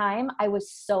every time I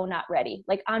was so not ready.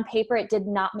 Like on paper, it did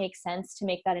not make sense to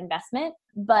make that investment.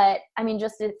 But I mean,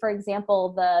 just for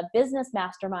example, the business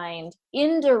mastermind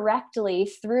indirectly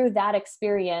through that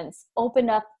experience opened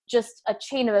up just a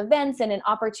chain of events and an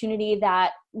opportunity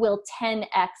that will 10x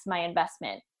my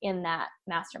investment in that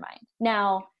mastermind.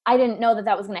 Now, I didn't know that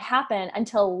that was going to happen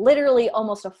until literally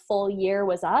almost a full year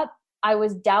was up. I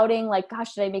was doubting like,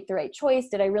 gosh, did I make the right choice?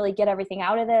 Did I really get everything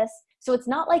out of this? So it's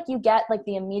not like you get like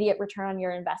the immediate return on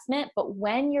your investment, but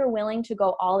when you're willing to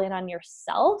go all in on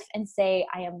yourself and say,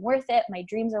 I am worth it, my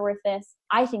dreams are worth this,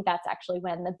 I think that's actually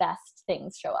when the best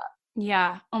things show up.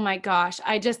 Yeah. Oh my gosh.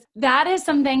 That is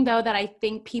something though that I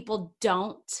think people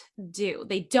don't do.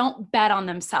 They don't bet on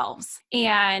themselves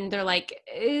and they're like,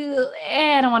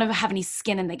 I don't want to have any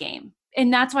skin in the game.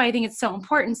 And that's why I think it's so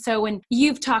important. So when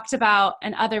you've talked about,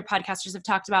 and other podcasters have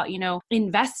talked about,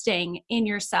 investing in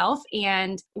yourself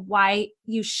and why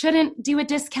you shouldn't do a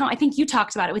discount. I think you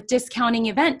talked about it with discounting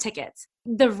event tickets.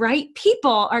 The right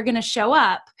people are going to show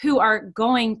up who are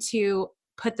going to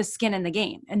put the skin in the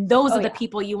game. And those are the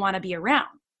people you want to be around.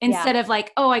 Instead of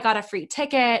like, oh, I got a free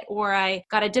ticket or I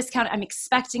got a discount. I'm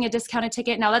expecting a discounted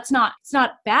ticket. Now it's not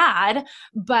bad,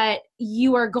 but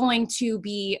you are going to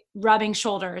be rubbing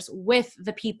shoulders with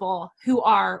the people who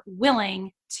are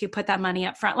willing to put that money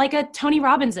up front, like a Tony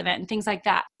Robbins event and things like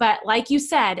that. But like you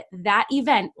said, that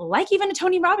event, like even a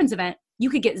Tony Robbins event, you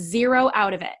could get zero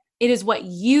out of it. It is what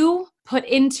you put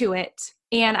into it.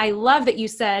 And I love that you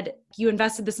said you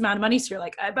invested this amount of money. So you're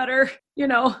like, I better,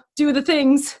 do the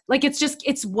things. Like,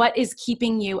 it's what is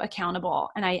keeping you accountable.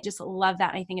 And I just love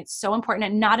that. And I think it's so important.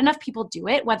 And not enough people do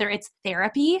it, whether it's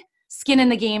therapy, skin in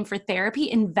the game for therapy,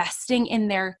 investing in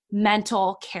their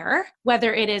mental care,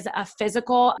 whether it is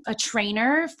a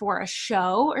trainer for a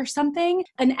show or something,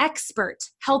 an expert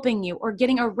helping you or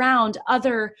getting around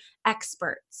other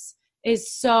experts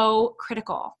is so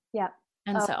critical. Yeah.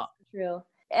 And so true.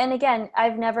 And again,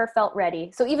 I've never felt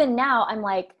ready. So even now I'm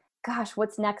like, gosh,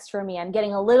 what's next for me? I'm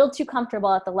getting a little too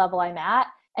comfortable at the level I'm at.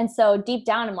 And so deep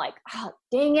down, I'm like, oh,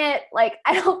 dang it. Like,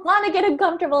 I don't want to get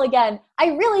uncomfortable again. I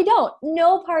really don't.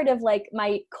 No part of like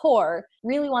my core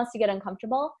really wants to get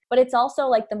uncomfortable, but it's also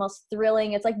like the most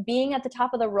thrilling. It's like being at the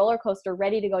top of the roller coaster,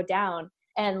 ready to go down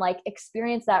and like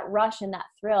experience that rush and that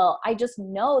thrill. I just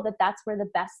know that that's where the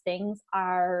best things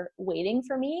are waiting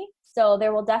for me. So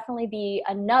there will definitely be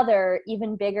another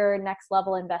even bigger next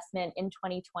level investment in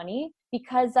 2020,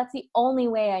 because that's the only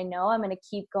way I know I'm going to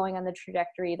keep going on the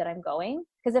trajectory that I'm going.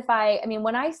 Because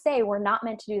when I say we're not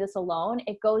meant to do this alone,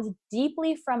 it goes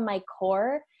deeply from my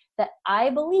core that I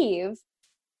believe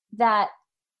that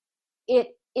it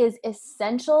is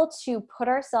essential to put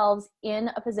ourselves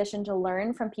in a position to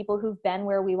learn from people who've been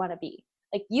where we want to be.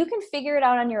 Like, you can figure it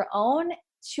out on your own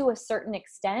to a certain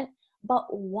extent, But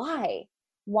why?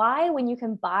 Why, when you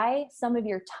can buy some of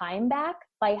your time back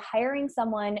by hiring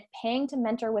someone, paying to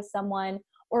mentor with someone,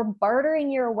 or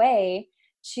bartering your way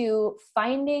to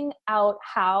finding out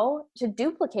how to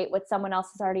duplicate what someone else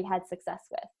has already had success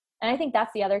with? And I think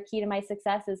that's the other key to my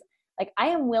success is like, I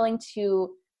am willing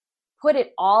to put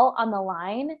it all on the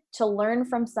line to learn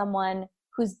from someone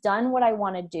who's done what I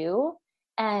want to do.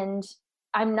 And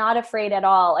I'm not afraid at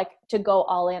all, like, to go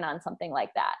all in on something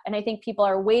like that. And I think people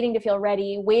are waiting to feel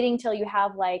ready, waiting till you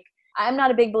have like, I'm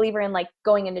not a big believer in like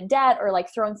going into debt or like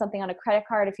throwing something on a credit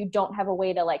card if you don't have a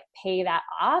way to like pay that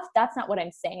off. That's not what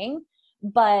I'm saying.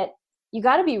 But you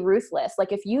got to be ruthless.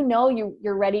 Like, if you know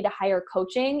you're ready to hire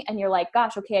coaching and you're like,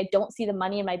 gosh, okay, I don't see the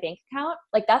money in my bank account.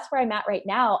 Like, that's where I'm at right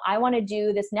now. I want to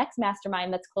do this next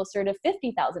mastermind that's closer to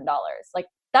 $50,000. Like,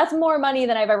 that's more money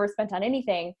than I've ever spent on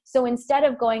anything. So instead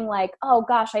of going like, oh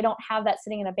gosh, I don't have that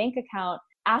sitting in a bank account,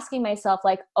 asking myself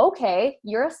like, okay,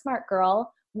 you're a smart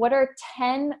girl. What are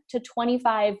 10 to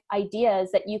 25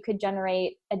 ideas that you could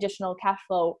generate additional cash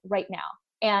flow right now?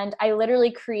 And I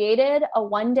literally created a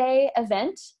one-day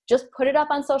event, just put it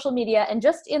up on social media, and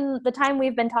just in the time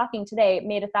we've been talking today,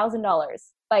 made $1,000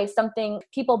 by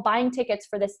people buying tickets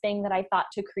for this thing that I thought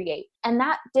to create. And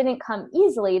that didn't come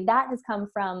easily. That has come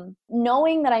from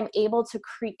knowing that I'm able to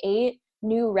create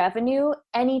new revenue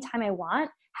anytime I want,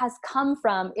 has come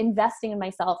from investing in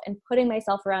myself and putting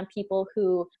myself around people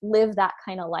who live that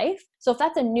kind of life. So if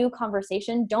that's a new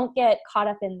conversation, don't get caught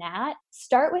up in that.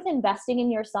 Start with investing in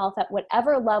yourself at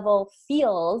whatever level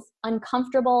feels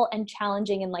uncomfortable and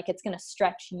challenging and like it's going to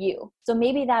stretch you. So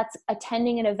maybe that's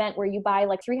attending an event where you buy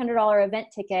like $300 event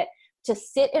ticket to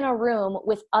sit in a room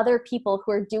with other people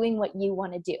who are doing what you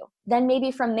want to do. Then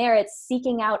maybe from there, it's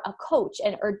seeking out a coach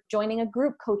or joining a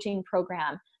group coaching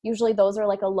program. Usually those are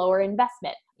like a lower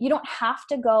investment. You don't have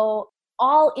to go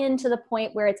all in to the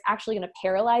point where it's actually going to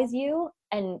paralyze you.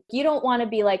 And you don't want to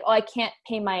be like, oh, I can't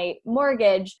pay my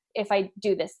mortgage if I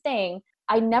do this thing.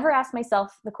 I never ask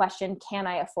myself the question, can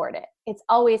I afford it? It's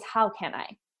always, how can I?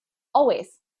 Always.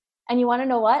 And you want to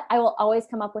know what? I will always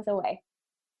come up with a way.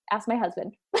 Ask my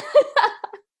husband.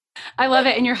 I love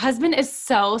it. And your husband is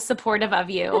so supportive of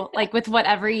you, like with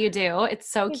whatever you do.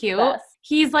 It's so cute.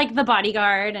 He's like the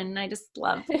bodyguard, and I just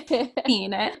love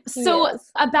seeing it. So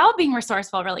about being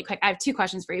resourceful, really quick, I have two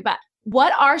questions for you, but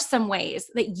what are some ways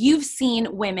that you've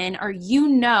seen women, or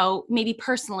maybe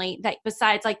personally, that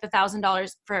besides like the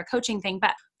 $1,000 for a coaching thing,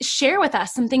 but share with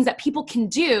us some things that people can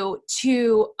do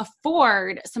to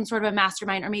afford some sort of a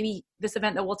mastermind, or maybe this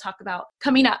event that we'll talk about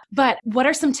coming up. But what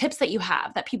are some tips that you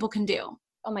have that people can do?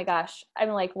 Oh my gosh, I'm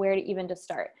like, where to even just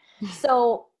start?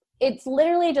 So it's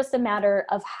literally just a matter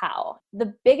of how.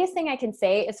 The biggest thing I can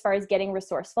say as far as getting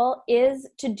resourceful is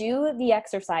to do the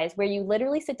exercise where you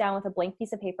literally sit down with a blank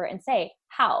piece of paper and say,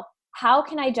 how? How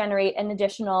can I generate an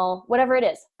additional, whatever it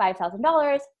is,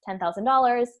 $5,000,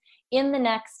 $10,000 in the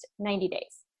next 90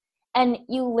 days? And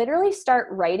you literally start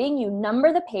writing, you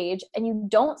number the page, and you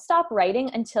don't stop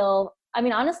writing until,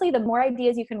 honestly, the more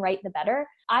ideas you can write, the better.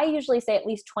 I usually say at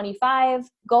least 25,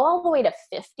 go all the way to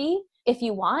 50 if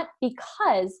you want,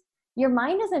 because your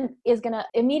mind is going to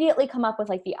immediately come up with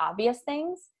like the obvious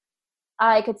things.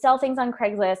 I could sell things on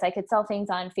Craigslist. I could sell things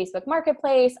on Facebook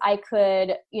Marketplace. I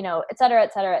could, et cetera,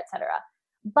 et cetera, et cetera.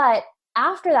 But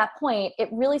after that point, it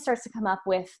really starts to come up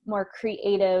with more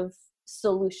creative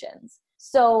solutions.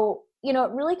 So,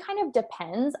 it really kind of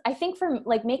depends. I think for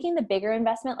like making the bigger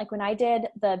investment, like when I did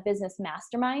the business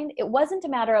mastermind, it wasn't a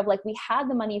matter of like we had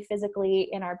the money physically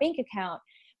in our bank account,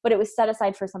 but it was set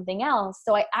aside for something else.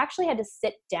 So I actually had to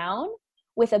sit down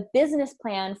with a business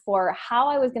plan for how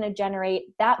I was going to generate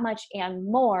that much and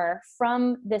more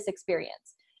from this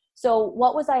experience. So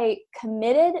what was I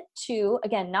committed to?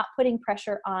 Again, not putting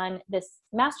pressure on this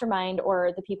mastermind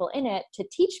or the people in it to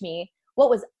teach me. What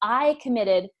was I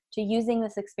committed to using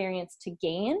this experience to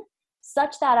gain,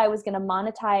 such that I was going to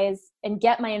monetize and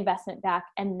get my investment back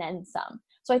and then some.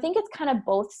 So I think it's kind of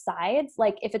both sides.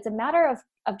 Like if it's a matter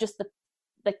of just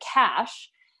the cash,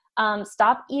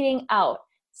 stop eating out,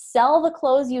 sell the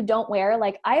clothes you don't wear.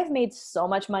 Like I have made so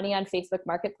much money on Facebook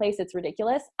Marketplace. It's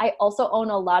ridiculous. I also own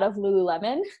a lot of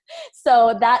Lululemon.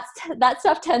 So that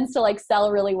stuff tends to like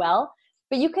sell really well,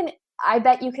 but I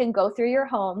bet you can go through your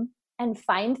home and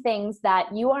find things that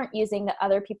you aren't using that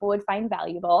other people would find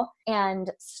valuable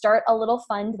and start a little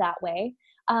fund that way.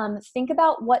 Think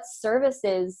about what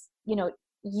services,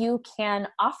 you can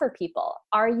offer people.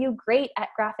 Are you great at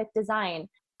graphic design?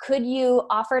 Could you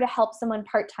offer to help someone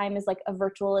part-time as like a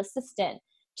virtual assistant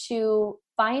to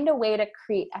find a way to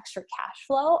create extra cash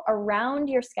flow around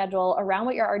your schedule, around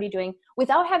what you're already doing,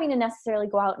 without having to necessarily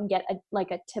go out and get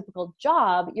a typical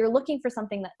job. You're looking for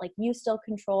something that like you still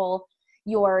control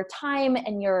your time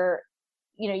and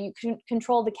you can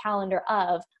control the calendar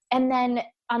of. And then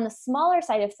on the smaller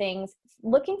side of things,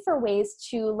 looking for ways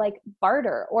to like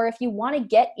barter, or if you want to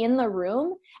get in the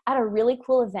room at a really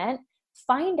cool event,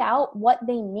 find out what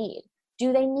they need.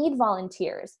 Do they need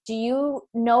volunteers? Do you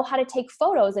know how to take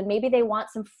photos and maybe they want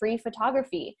some free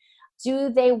photography? Do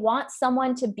they want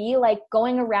someone to be like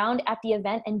going around at the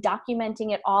event and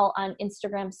documenting it all on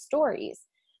Instagram stories?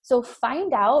 So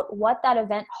find out what that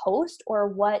event host or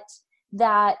what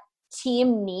that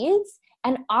team needs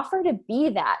and offer to be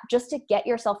that, just to get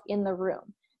yourself in the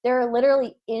room. There are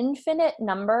literally an infinite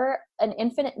number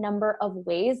of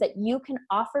ways that you can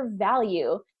offer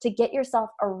value to get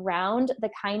yourself around the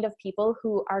kind of people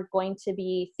who are going to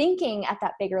be thinking at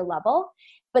that bigger level.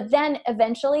 But then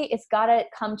eventually it's got to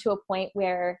come to a point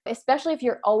where, especially if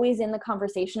you're always in the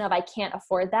conversation of I can't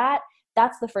afford that,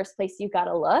 that's the first place you've got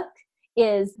to look.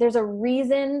 Is there's a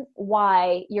reason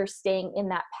why you're staying in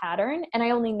that pattern. And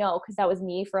I only know because that was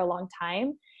me for a long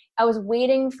time. I was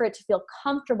waiting for it to feel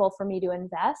comfortable for me to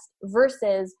invest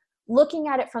versus looking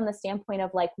at it from the standpoint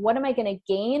of like, what am I going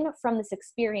to gain from this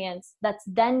experience that's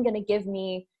then going to give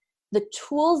me the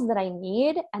tools that I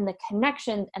need and the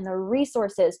connections and the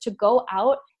resources to go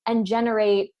out and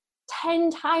generate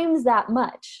 10 times that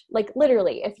much. Like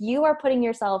literally, if you are putting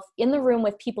yourself in the room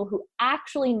with people who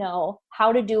actually know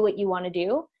how to do what you want to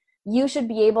do, you should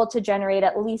be able to generate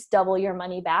at least double your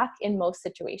money back in most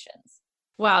situations.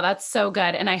 Wow, that's so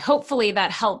good. And hopefully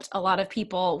that helped a lot of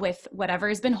people with whatever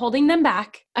has been holding them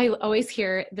back. I always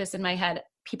hear this in my head.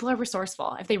 People are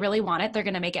resourceful. If they really want it, they're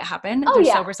going to make it happen. Oh, they're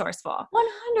yeah. so resourceful.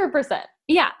 100%.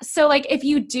 Yeah. So like if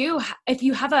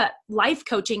you have a life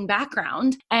coaching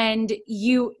background and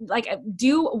you like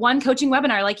do one coaching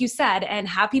webinar, like you said, and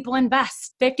have people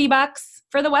invest $50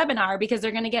 for the webinar because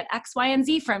they're going to get X, Y, and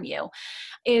Z from you,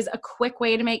 is a quick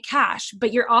way to make cash,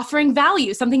 but you're offering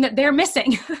value, something that they're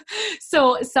missing.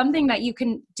 So something that you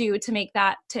can do to make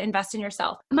that, to invest in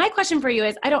yourself. My question for you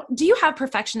is, do you have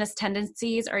perfectionist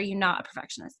tendencies, or are you not a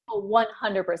perfectionist?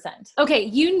 100%. Okay.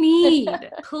 You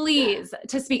need, please,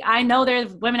 to speak. I know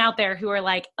there's women out there who are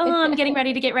like, oh, I'm getting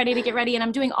ready to get ready to get ready. And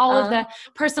I'm doing all of the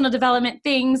personal development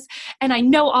things. And I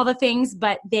know all the things,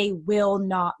 but they will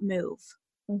not move.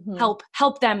 Mm-hmm.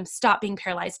 Help them stop being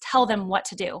paralyzed. Tell them what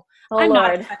to do. Oh, I'm Lord.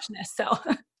 not a perfectionist, so.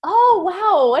 Oh,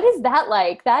 wow. What is that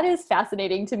like? That is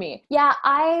fascinating to me. Yeah,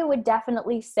 I would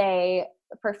definitely say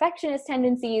perfectionist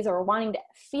tendencies or wanting to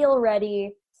feel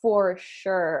ready for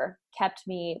sure kept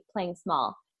me playing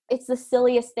small. It's the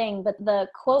silliest thing, but the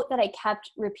quote that I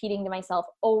kept repeating to myself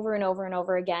over and over and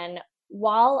over again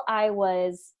while I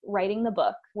was writing the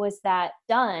book was that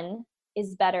done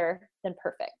is better than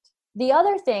perfect. The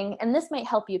other thing, and this might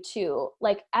help you too,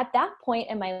 like at that point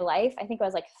in my life, I think I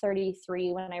was like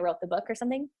 33 when I wrote the book or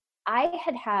something, I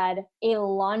had a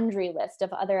laundry list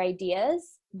of other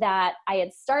ideas that I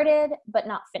had started but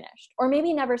not finished, or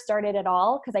maybe never started at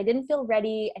all because I didn't feel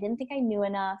ready. I didn't think I knew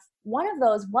enough. One of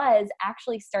those was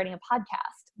actually starting a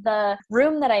podcast. The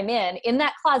room that I'm in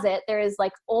that closet, there is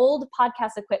like old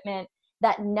podcast equipment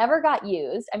that never got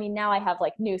used. I mean, now I have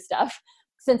like new stuff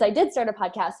since I did start a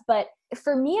podcast, but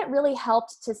for me, it really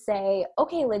helped to say,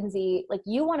 okay, Lindsey, like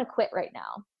you want to quit right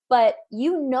now, but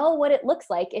you know what it looks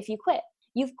like if you quit.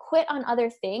 You've quit on other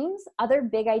things, other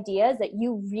big ideas that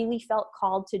you really felt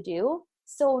called to do.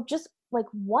 So just like,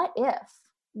 what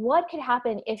could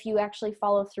happen if you actually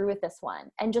follow through with this one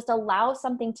and just allow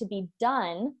something to be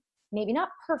done, maybe not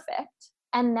perfect.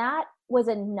 And that was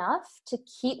enough to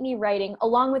keep me writing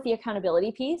along with the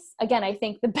accountability piece. Again, I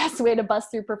think the best way to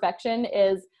bust through perfection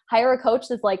is hire a coach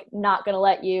that's like not going to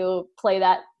let you play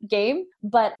that game.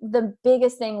 But the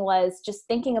biggest thing was just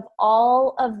thinking of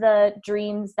all of the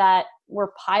dreams that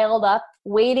were piled up,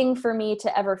 waiting for me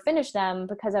to ever finish them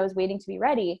because I was waiting to be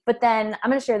ready. But then I'm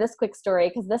going to share this quick story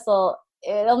because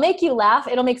it'll make you laugh.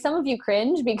 It'll make some of you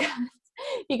cringe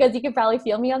because you can probably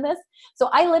feel me on this. So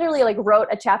I literally like wrote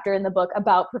a chapter in the book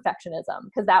about perfectionism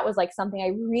because that was like something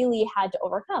I really had to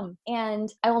overcome. And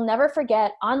I will never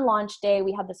forget, on launch day,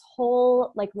 we had this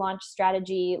whole like launch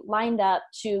strategy lined up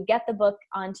to get the book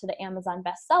onto the Amazon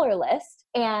bestseller list.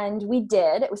 And we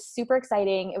did. It was super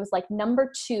exciting. It was like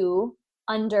number 2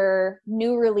 under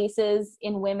new releases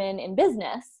in women in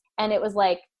business. And it was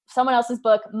like someone else's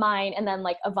book, mine, and then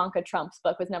like Ivanka Trump's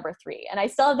book was number 3. And I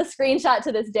still have the screenshot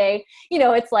to this day. You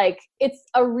know, it's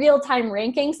a real-time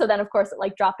ranking. So then of course it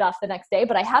like dropped off the next day,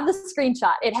 but I have the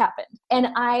screenshot. It happened. And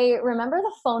I remember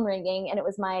the phone ringing, and it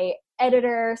was my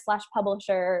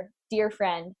editor/publisher dear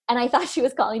friend. And I thought she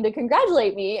was calling to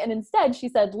congratulate me. And instead she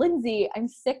said, Lindsey, I'm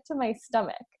sick to my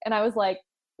stomach. And I was like,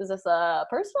 is this a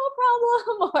personal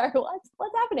problem or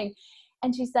what's happening?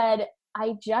 And she said,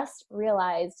 I just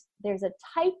realized there's a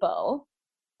typo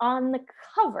on the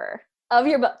cover of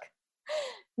your book.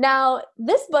 Now,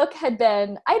 this book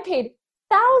I paid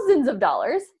thousands of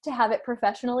dollars to have it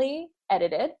professionally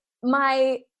edited.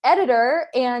 My editor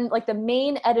and like the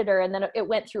main editor, and then it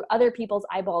went through other people's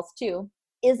eyeballs too,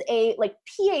 is a like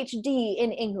PhD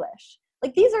in English.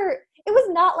 Like it was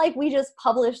not like we just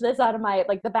published this out of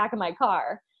the back of my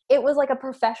car. It was like a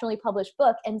professionally published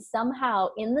book. And somehow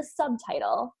in the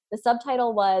subtitle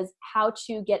was how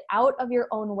to get out of your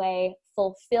own way,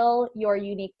 fulfill your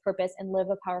unique purpose, and live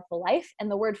a powerful life. And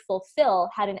the word fulfill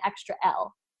had an extra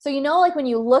L. So, like when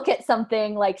you look at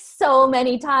something like so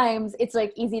many times, it's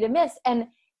like easy to miss. And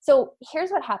so here's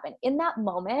what happened. In that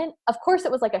moment, of course,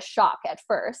 it was like a shock at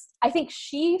first. I think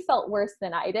she felt worse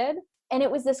than I did. And it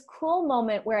was this cool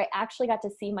moment where I actually got to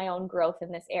see my own growth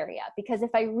in this area. Because if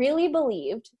I really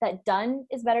believed that done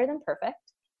is better than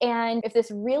perfect, and if this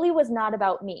really was not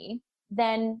about me,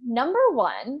 then number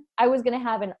one, I was going to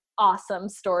have an awesome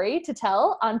story to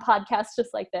tell on podcasts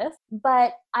just like this.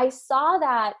 But I saw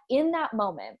that in that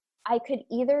moment, I could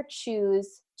either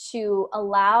choose to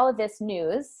allow this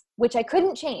news, which I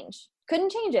couldn't change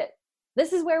it.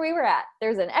 This is where we were at.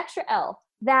 There's an extra L.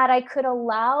 That I could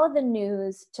allow the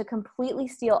news to completely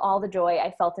steal all the joy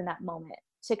I felt in that moment,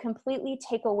 to completely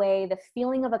take away the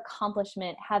feeling of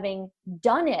accomplishment, having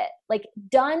done it, like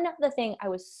done the thing I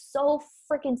was so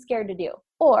freaking scared to do.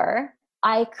 Or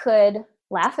I could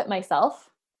laugh at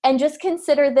myself and just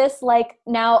consider this like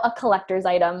now a collector's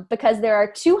item, because there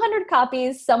are 200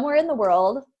 copies somewhere in the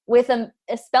world with a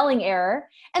spelling error,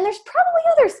 and there's probably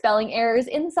other spelling errors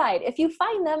inside. If you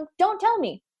find them, don't tell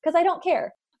me, because I don't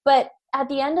care. But at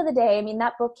the end of the day, I mean,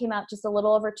 that book came out just a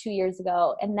little over 2 years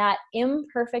ago, and that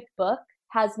imperfect book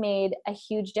has made a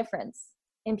huge difference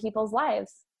in people's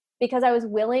lives, because I was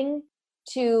willing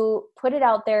to put it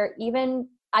out there. Even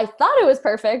I thought it was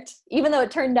perfect, even though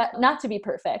it turned out not to be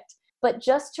perfect, but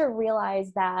just to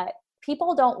realize that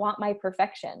people don't want my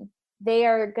perfection. They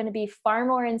are going to be far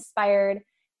more inspired,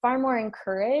 far more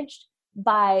encouraged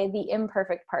by the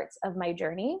imperfect parts of my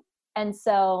journey. And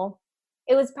so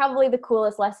it was probably the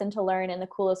coolest lesson to learn and the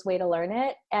coolest way to learn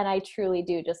it. And I truly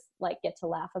do just like get to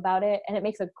laugh about it. And it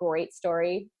makes a great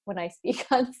story when I speak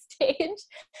on stage.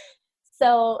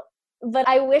 So, but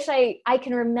I wish I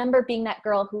can remember being that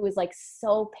girl who was like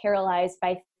so paralyzed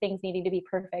by things needing to be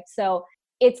perfect. So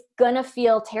it's going to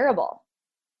feel terrible.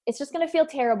 It's just going to feel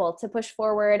terrible to push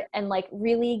forward and like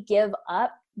really give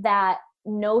up that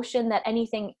notion that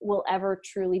anything will ever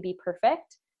truly be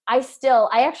perfect. I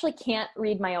actually can't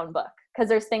read my own book, because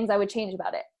there's things I would change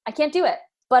about it. I can't do it,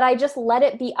 but I just let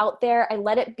it be out there. I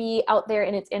let it be out there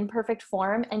in its imperfect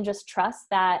form and just trust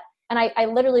that. And I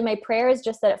literally, my prayer is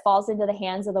just that it falls into the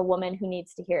hands of the woman who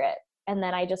needs to hear it. And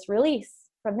then I just release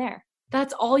from there.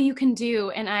 That's all you can do.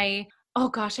 And oh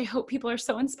gosh, I hope people are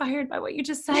so inspired by what you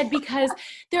just said, because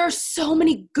there are so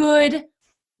many good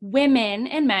women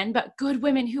and men, but good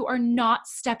women who are not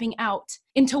stepping out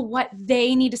into what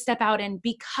they need to step out in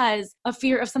because of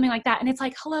fear of something like that. And it's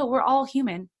like, hello, we're all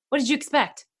human. What did you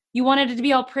expect? You wanted it to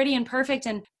be all pretty and perfect,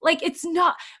 and like, it's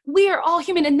not. We are all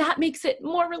human, and that makes it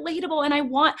more relatable. And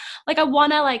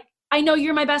I know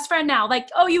you're my best friend now. Like,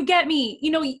 oh, you get me.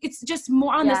 It's just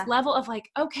more on this level of like,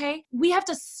 okay, we have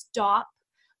to stop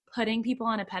putting people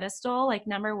on a pedestal. Like,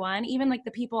 number one, even like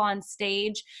the people on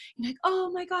stage, you're like, oh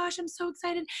my gosh, I'm so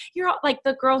excited. You're all, like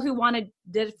the girl who wanted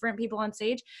different people on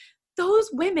stage. Those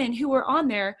women who were on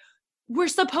there were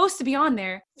supposed to be on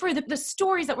there for the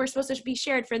stories that were supposed to be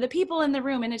shared, for the people in the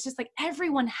room. And it's just like,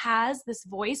 everyone has this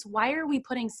voice. Why are we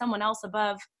putting someone else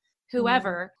above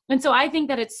whoever? And so I think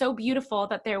that it's so beautiful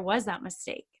that there was that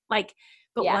mistake. Like,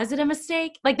 but was it a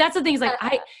mistake? Like, that's the thing is like,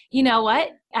 you know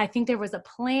what? I think there was a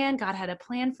plan. God had a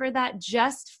plan for that,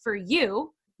 just for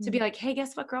you to be like, hey,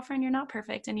 guess what, girlfriend, you're not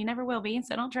perfect and you never will be. And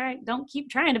so don't keep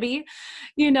trying to be,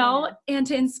 and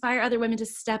to inspire other women to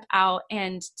step out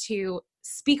and to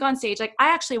speak on stage. Like, I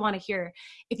actually want to hear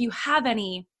if you have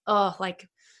any, like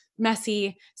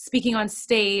messy speaking on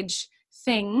stage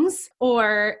things,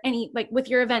 or any, like with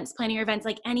your events, planning your events,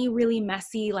 like any really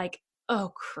messy, like,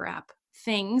 oh crap,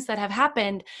 things that have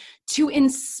happened, to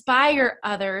inspire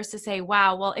others to say,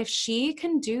 wow, well, if she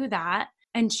can do that,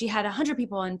 and she had 100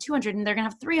 people and 200 and they're going to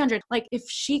have 300, like if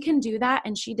she can do that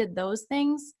and she did those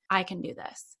things, I can do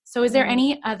this. So is there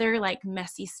any other like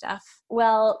messy stuff?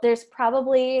 Well, there's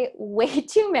probably way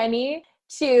too many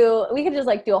we could just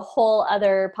like do a whole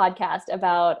other podcast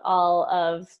about all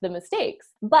of the mistakes.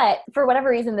 But for whatever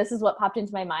reason, this is what popped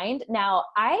into my mind. Now,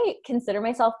 I consider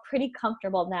myself pretty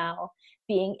comfortable now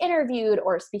being interviewed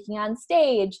or speaking on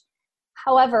stage.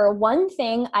 However, one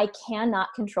thing I cannot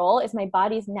control is my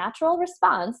body's natural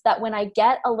response that when I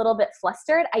get a little bit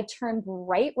flustered, I turn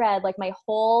bright red, like my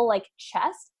whole like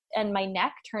chest and my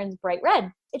neck turns bright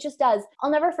red. It just does. I'll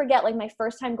never forget like my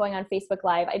first time going on Facebook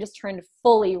Live, I just turned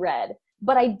fully red,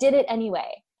 but I did it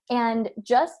anyway. And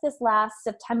just this last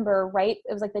September, right,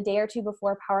 it was like the day or two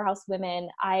before Powerhouse Women,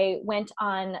 I went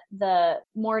on the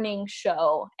morning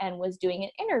show and was doing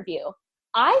an interview.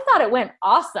 I thought it went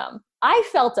awesome. I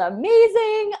felt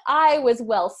amazing. I was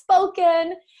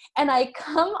well-spoken. And I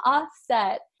come off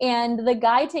set and the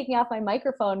guy taking off my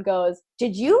microphone goes,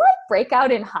 "Did you like break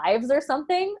out in hives or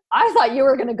something? I thought you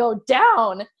were going to go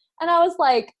down." And I was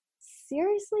like,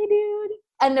 seriously, dude?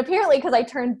 And apparently because I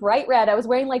turned bright red, I was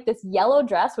wearing like this yellow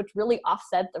dress, which really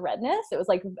offset the redness. It was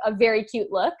like a very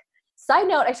cute look. Side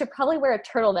note, I should probably wear a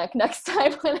turtleneck next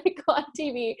time when I go on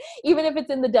TV, even if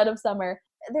it's in the dead of summer.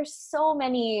 There's so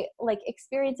many like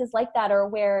experiences like that, or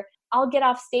where I'll get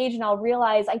off stage and I'll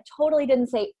realize I totally didn't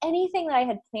say anything that I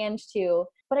had planned to,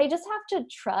 but I just have to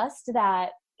trust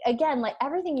that, again, like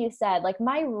everything you said, like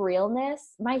my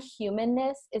realness, my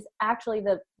humanness is actually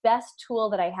the best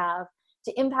tool that I have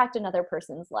to impact another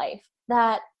person's life.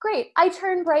 That, great, I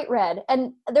turn bright red.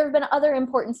 And there have been other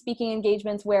important speaking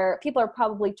engagements where people are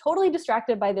probably totally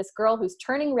distracted by this girl who's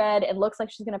turning red and looks like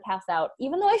she's going to pass out.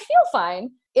 Even though I feel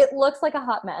fine, it looks like a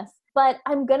hot mess. But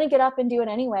I'm going to get up and do it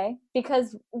anyway,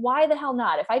 because why the hell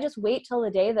not? If I just wait till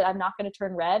the day that I'm not going to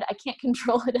turn red, I can't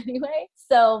control it anyway.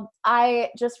 So I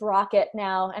just rock it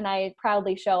now, and I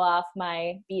proudly show off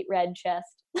my beet red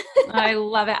chest. I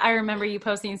love it. I remember you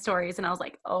posting stories and I was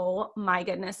like, oh my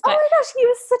goodness. But oh my gosh, he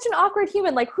was such an awkward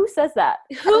human. Like, who says that?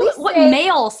 What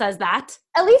male says that?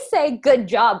 At least say good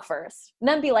job first, and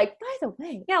then be like, by the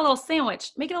way. Yeah, a little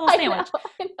sandwich. Make it a little sandwich.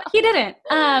 I know. He didn't.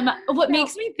 What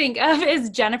makes me think of is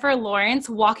Jennifer Lawrence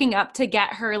walking up to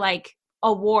get her like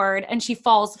award and she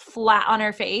falls flat on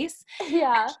her face.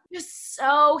 Yeah. She's just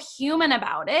so human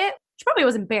about it. She probably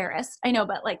was embarrassed, I know,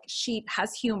 but like she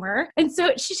has humor. And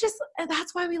so she's just,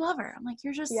 that's why we love her. I'm like,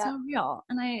 you're just so real.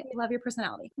 And I love your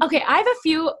personality. Okay, I have a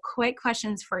few quick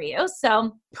questions for you.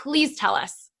 So please tell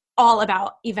us all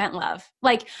about Event Love.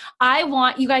 Like, I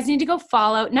want, you guys need to go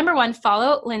follow, number one,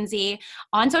 follow Lindsey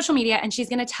on social media, and she's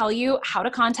going to tell you how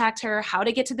to contact her, how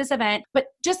to get to this event, but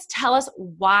just tell us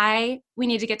why we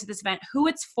need to get to this event, who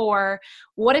it's for,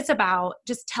 what it's about.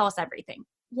 Just tell us everything.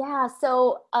 Yeah.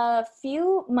 So a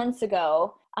few months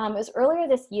ago, it was earlier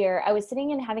this year, I was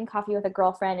sitting and having coffee with a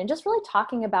girlfriend and just really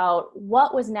talking about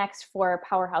what was next for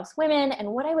Powerhouse Women and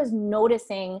what I was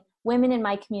noticing women in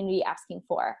my community asking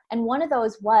for. And one of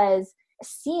those was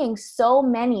seeing so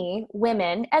many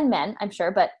women and men, I'm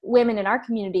sure, but women in our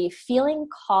community feeling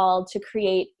called to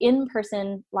create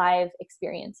in-person live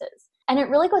experiences. And it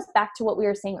really goes back to what we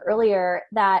were saying earlier,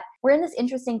 that we're in this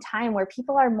interesting time where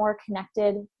people are more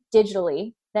connected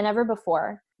digitally than ever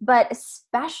before, but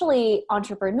especially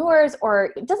entrepreneurs,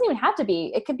 or it doesn't even have to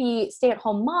be, it could be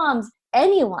stay-at-home moms,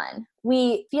 anyone.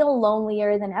 We feel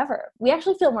lonelier than ever. We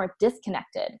actually feel more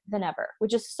disconnected than ever,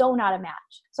 which is so not a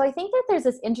match. So I think that there's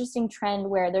this interesting trend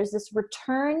where there's this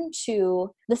return to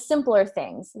the simpler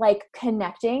things, like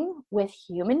connecting with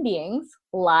human beings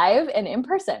live and in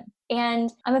person.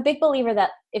 And I'm a big believer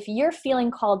that if you're feeling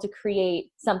called to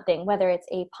create something, whether it's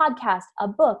a podcast, a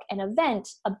book, an event,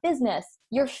 a business,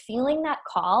 you're feeling that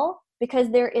call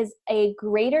because there is a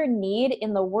greater need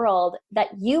in the world that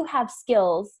you have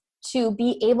skills to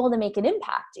be able to make an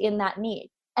impact in that need.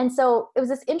 And so it was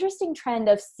this interesting trend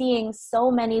of seeing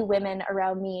so many women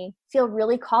around me feel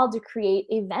really called to create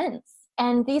events.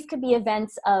 And these could be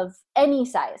events of any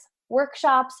size: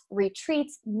 workshops,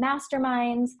 retreats,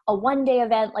 masterminds, a one-day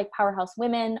event like Powerhouse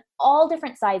Women, all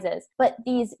different sizes, but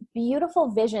these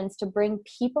beautiful visions to bring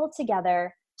people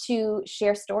together to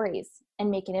share stories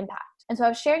and make an impact. And so I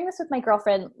was sharing this with my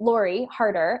girlfriend, Lori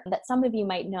Harder, that some of you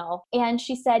might know. And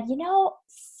she said,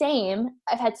 same.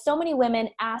 I've had so many women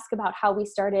ask about how we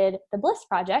started the Bliss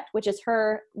Project, which is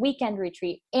her weekend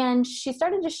retreat. And she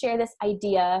started to share this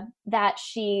idea that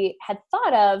she had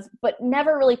thought of, but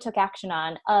never really took action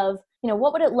on, of,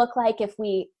 what would it look like if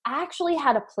we actually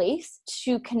had a place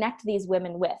to connect these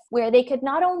women with, where they could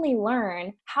not only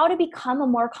learn how to become a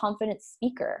more confident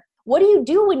speaker. What do you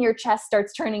do when your chest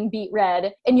starts turning beet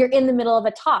red and you're in the middle of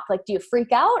a talk? Like, do you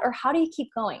freak out, or how do you keep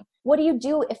going? What do you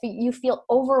do if you feel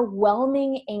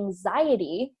overwhelming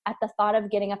anxiety at the thought of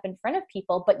getting up in front of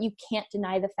people, but you can't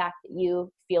deny the fact that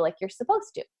you feel like you're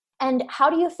supposed to? And how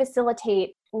do you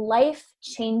facilitate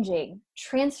life-changing,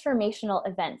 transformational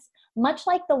events, much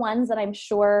like the ones that I'm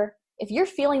sure if you're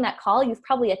feeling that call, you've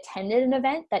probably attended an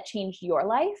event that changed your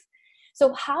life.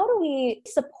 So how do we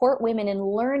support women in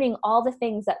learning all the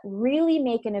things that really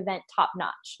make an event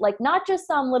top-notch? Like not just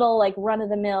some little like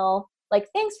run-of-the-mill, like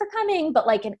thanks for coming, but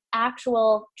like an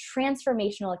actual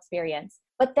transformational experience.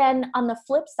 But then on the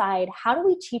flip side, how do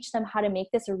we teach them how to make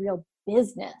this a real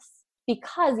business?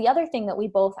 Because the other thing that we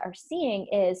both are seeing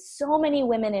is so many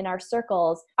women in our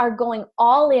circles are going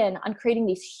all in on creating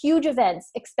these huge events,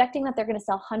 expecting that they're going to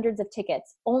sell hundreds of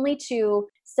tickets, only to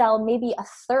sell maybe a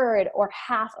third or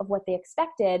half of what they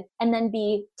expected, and then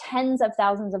be tens of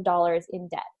thousands of dollars in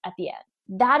debt at the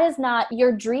end. That is not,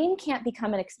 your dream can't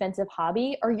become an expensive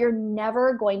hobby, or you're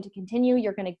never going to continue.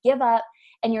 You're going to give up,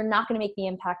 and you're not going to make the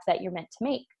impact that you're meant to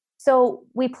make. So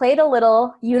we played a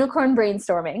little unicorn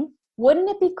brainstorming. Wouldn't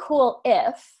it be cool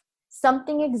if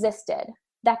something existed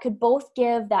that could both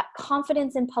give that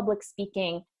confidence in public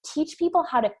speaking, teach people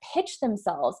how to pitch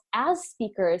themselves as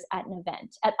speakers at an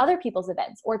event, at other people's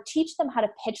events, or teach them how to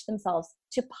pitch themselves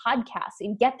to podcasts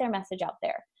and get their message out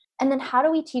there? And then how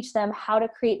do we teach them how to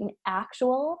create an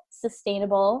actual,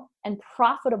 sustainable, and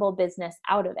profitable business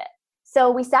out of it?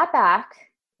 So we sat back,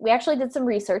 we actually did some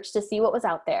research to see what was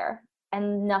out there,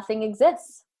 and nothing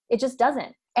exists. It just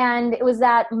doesn't. And it was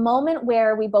that moment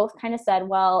where we both kind of said,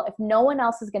 well, if no one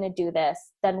else is going to do this,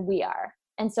 then we are.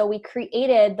 And so we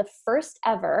created the first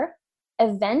ever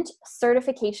event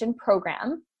certification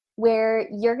program where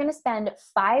you're going to spend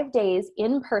 5 days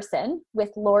in person with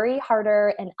Lori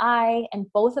Harder and I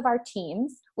and both of our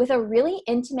teams with a really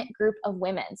intimate group of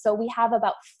women. So we have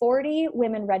about 40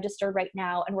 women registered right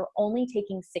now, and we're only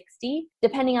taking 60,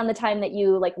 depending on the time that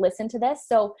you like listen to this.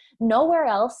 So nowhere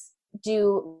else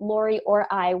do Lori or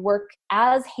I work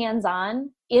as hands-on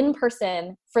in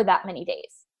person for that many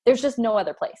days. There's just no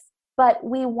other place. But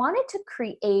we wanted to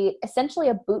create essentially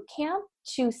a boot camp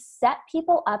to set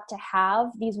people up to have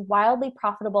these wildly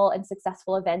profitable and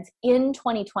successful events in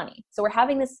 2020. So we're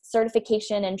having this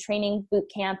certification and training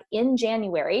boot camp in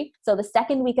January. So the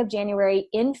second week of January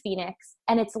in Phoenix,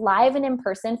 and it's live and in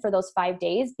person for those 5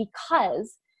 days,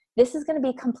 because this is going to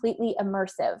be completely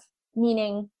immersive,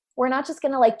 meaning we're not just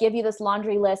going to like give you this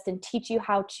laundry list and teach you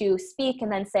how to speak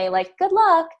and then say like, good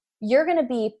luck. You're going to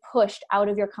be pushed out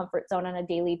of your comfort zone on a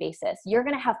daily basis. You're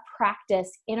going to have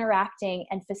practice interacting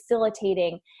and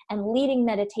facilitating and leading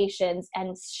meditations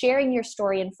and sharing your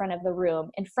story in front of the room,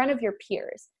 in front of your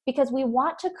peers, because we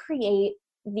want to create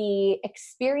the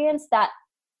experience that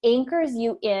anchors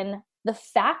you in the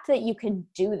fact that you can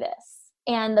do this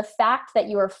and the fact that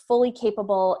you are fully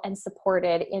capable and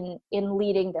supported in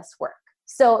leading this work.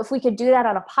 So if we could do that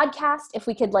on a podcast, if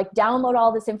we could like download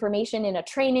all this information in a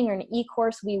training or an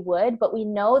e-course, we would, but we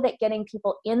know that getting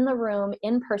people in the room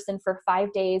in person for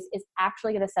 5 days is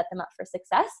actually going to set them up for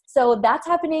success. So that's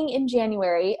happening in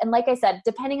January. And like I said,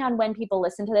 depending on when people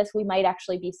listen to this, we might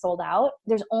actually be sold out.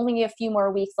 There's only a few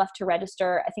more weeks left to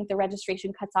register. I think the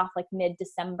registration cuts off like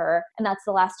mid-December, and that's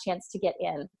the last chance to get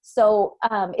in. So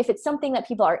if it's something that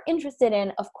people are interested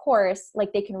in, of course,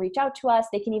 like they can reach out to us.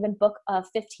 They can even book a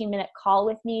 15-minute call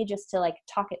with me just to like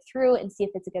talk it through and see if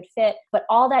it's a good fit. But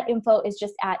all that info is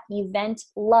just at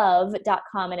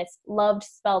eventlove.com, and it's loved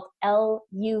spelled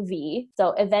L-U-V.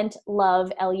 So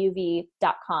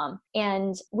eventlove.com.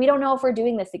 And we don't know if we're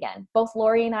doing this again. Both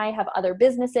Lori and I have other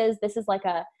businesses. This is like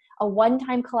a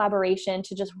one-time collaboration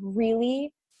to just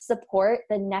really support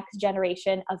the next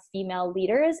generation of female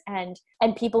leaders and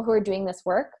people who are doing this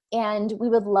work. And we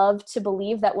would love to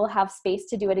believe that we'll have space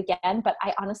to do it again, but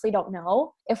I honestly don't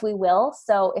know if we will.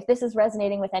 So if this is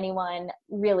resonating with anyone,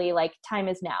 really like time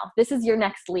is now. This is your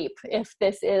next leap. If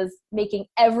this is making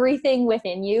everything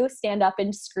within you stand up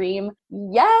and scream,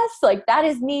 yes, like that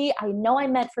is me. I know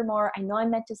I'm meant for more. I know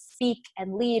I'm meant to speak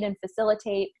and lead and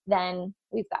facilitate. Then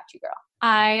we've got you, girl.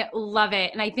 I love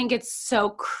it. And I think it's so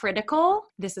critical.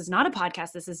 This is not a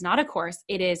podcast. This is not a course.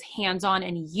 It is hands-on,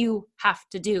 and you have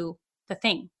to do the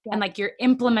thing. Yeah. And like you're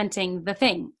implementing the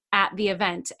thing at the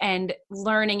event and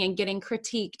learning and getting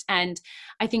critiqued. And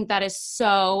I think that is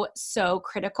so, so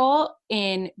critical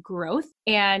in growth.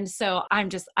 And so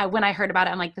when I heard about it,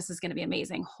 I'm like, this is going to be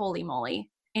amazing. Holy moly.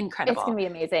 Incredible. It's going to be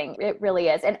amazing. It really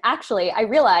is. And actually, I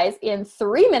realize in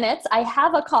 3 minutes, I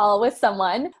have a call with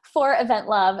someone for Event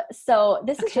Love. So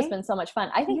this has just been so much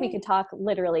fun. I think we could talk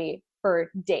literally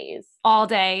for days. All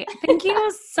day. Thank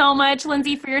you so much,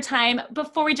 Lindsey, for your time.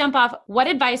 Before we jump off, what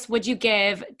advice would you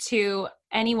give to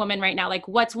any woman right now? Like,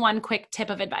 what's one quick tip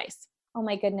of advice? Oh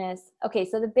my goodness. Okay.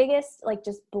 So the biggest, like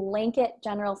just blanket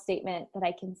general statement that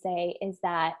I can say is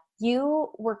that you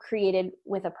were created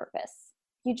with a purpose.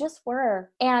 You just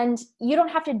were. And you don't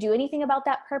have to do anything about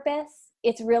that purpose.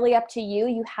 It's really up to you.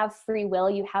 You have free will.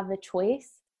 You have the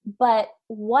choice. But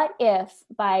what if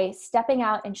by stepping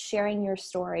out and sharing your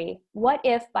story, what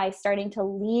if by starting to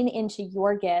lean into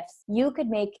your gifts, you could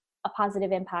make a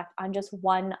positive impact on just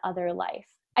one other life?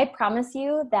 I promise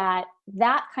you that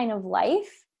that kind of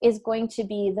life is going to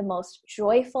be the most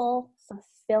joyful,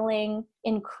 fulfilling,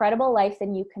 incredible life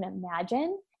than you can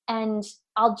imagine. And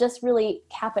I'll just really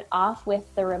cap it off with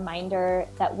the reminder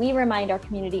that we remind our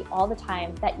community all the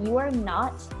time that you are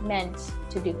not meant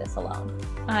to do this alone.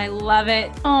 I love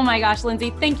it. Oh my gosh,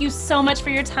 Lindsey, thank you so much for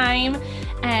your time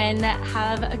and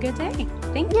have a good day.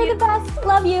 Thank you. You're the best.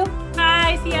 Love you.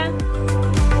 Bye. See ya.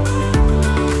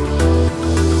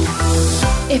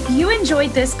 If you enjoyed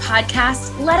this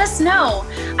podcast, let us know.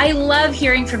 I love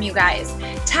hearing from you guys.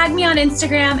 Tag me on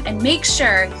Instagram and make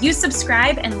sure you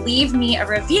subscribe and leave me a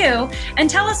review and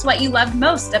tell us what you loved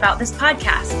most about this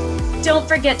podcast. Don't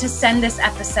forget to send this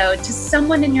episode to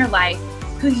someone in your life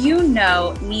who you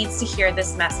know needs to hear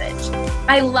this message.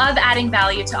 I love adding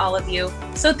value to all of you.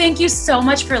 So thank you so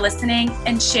much for listening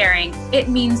and sharing. It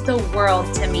means the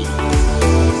world to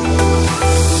me.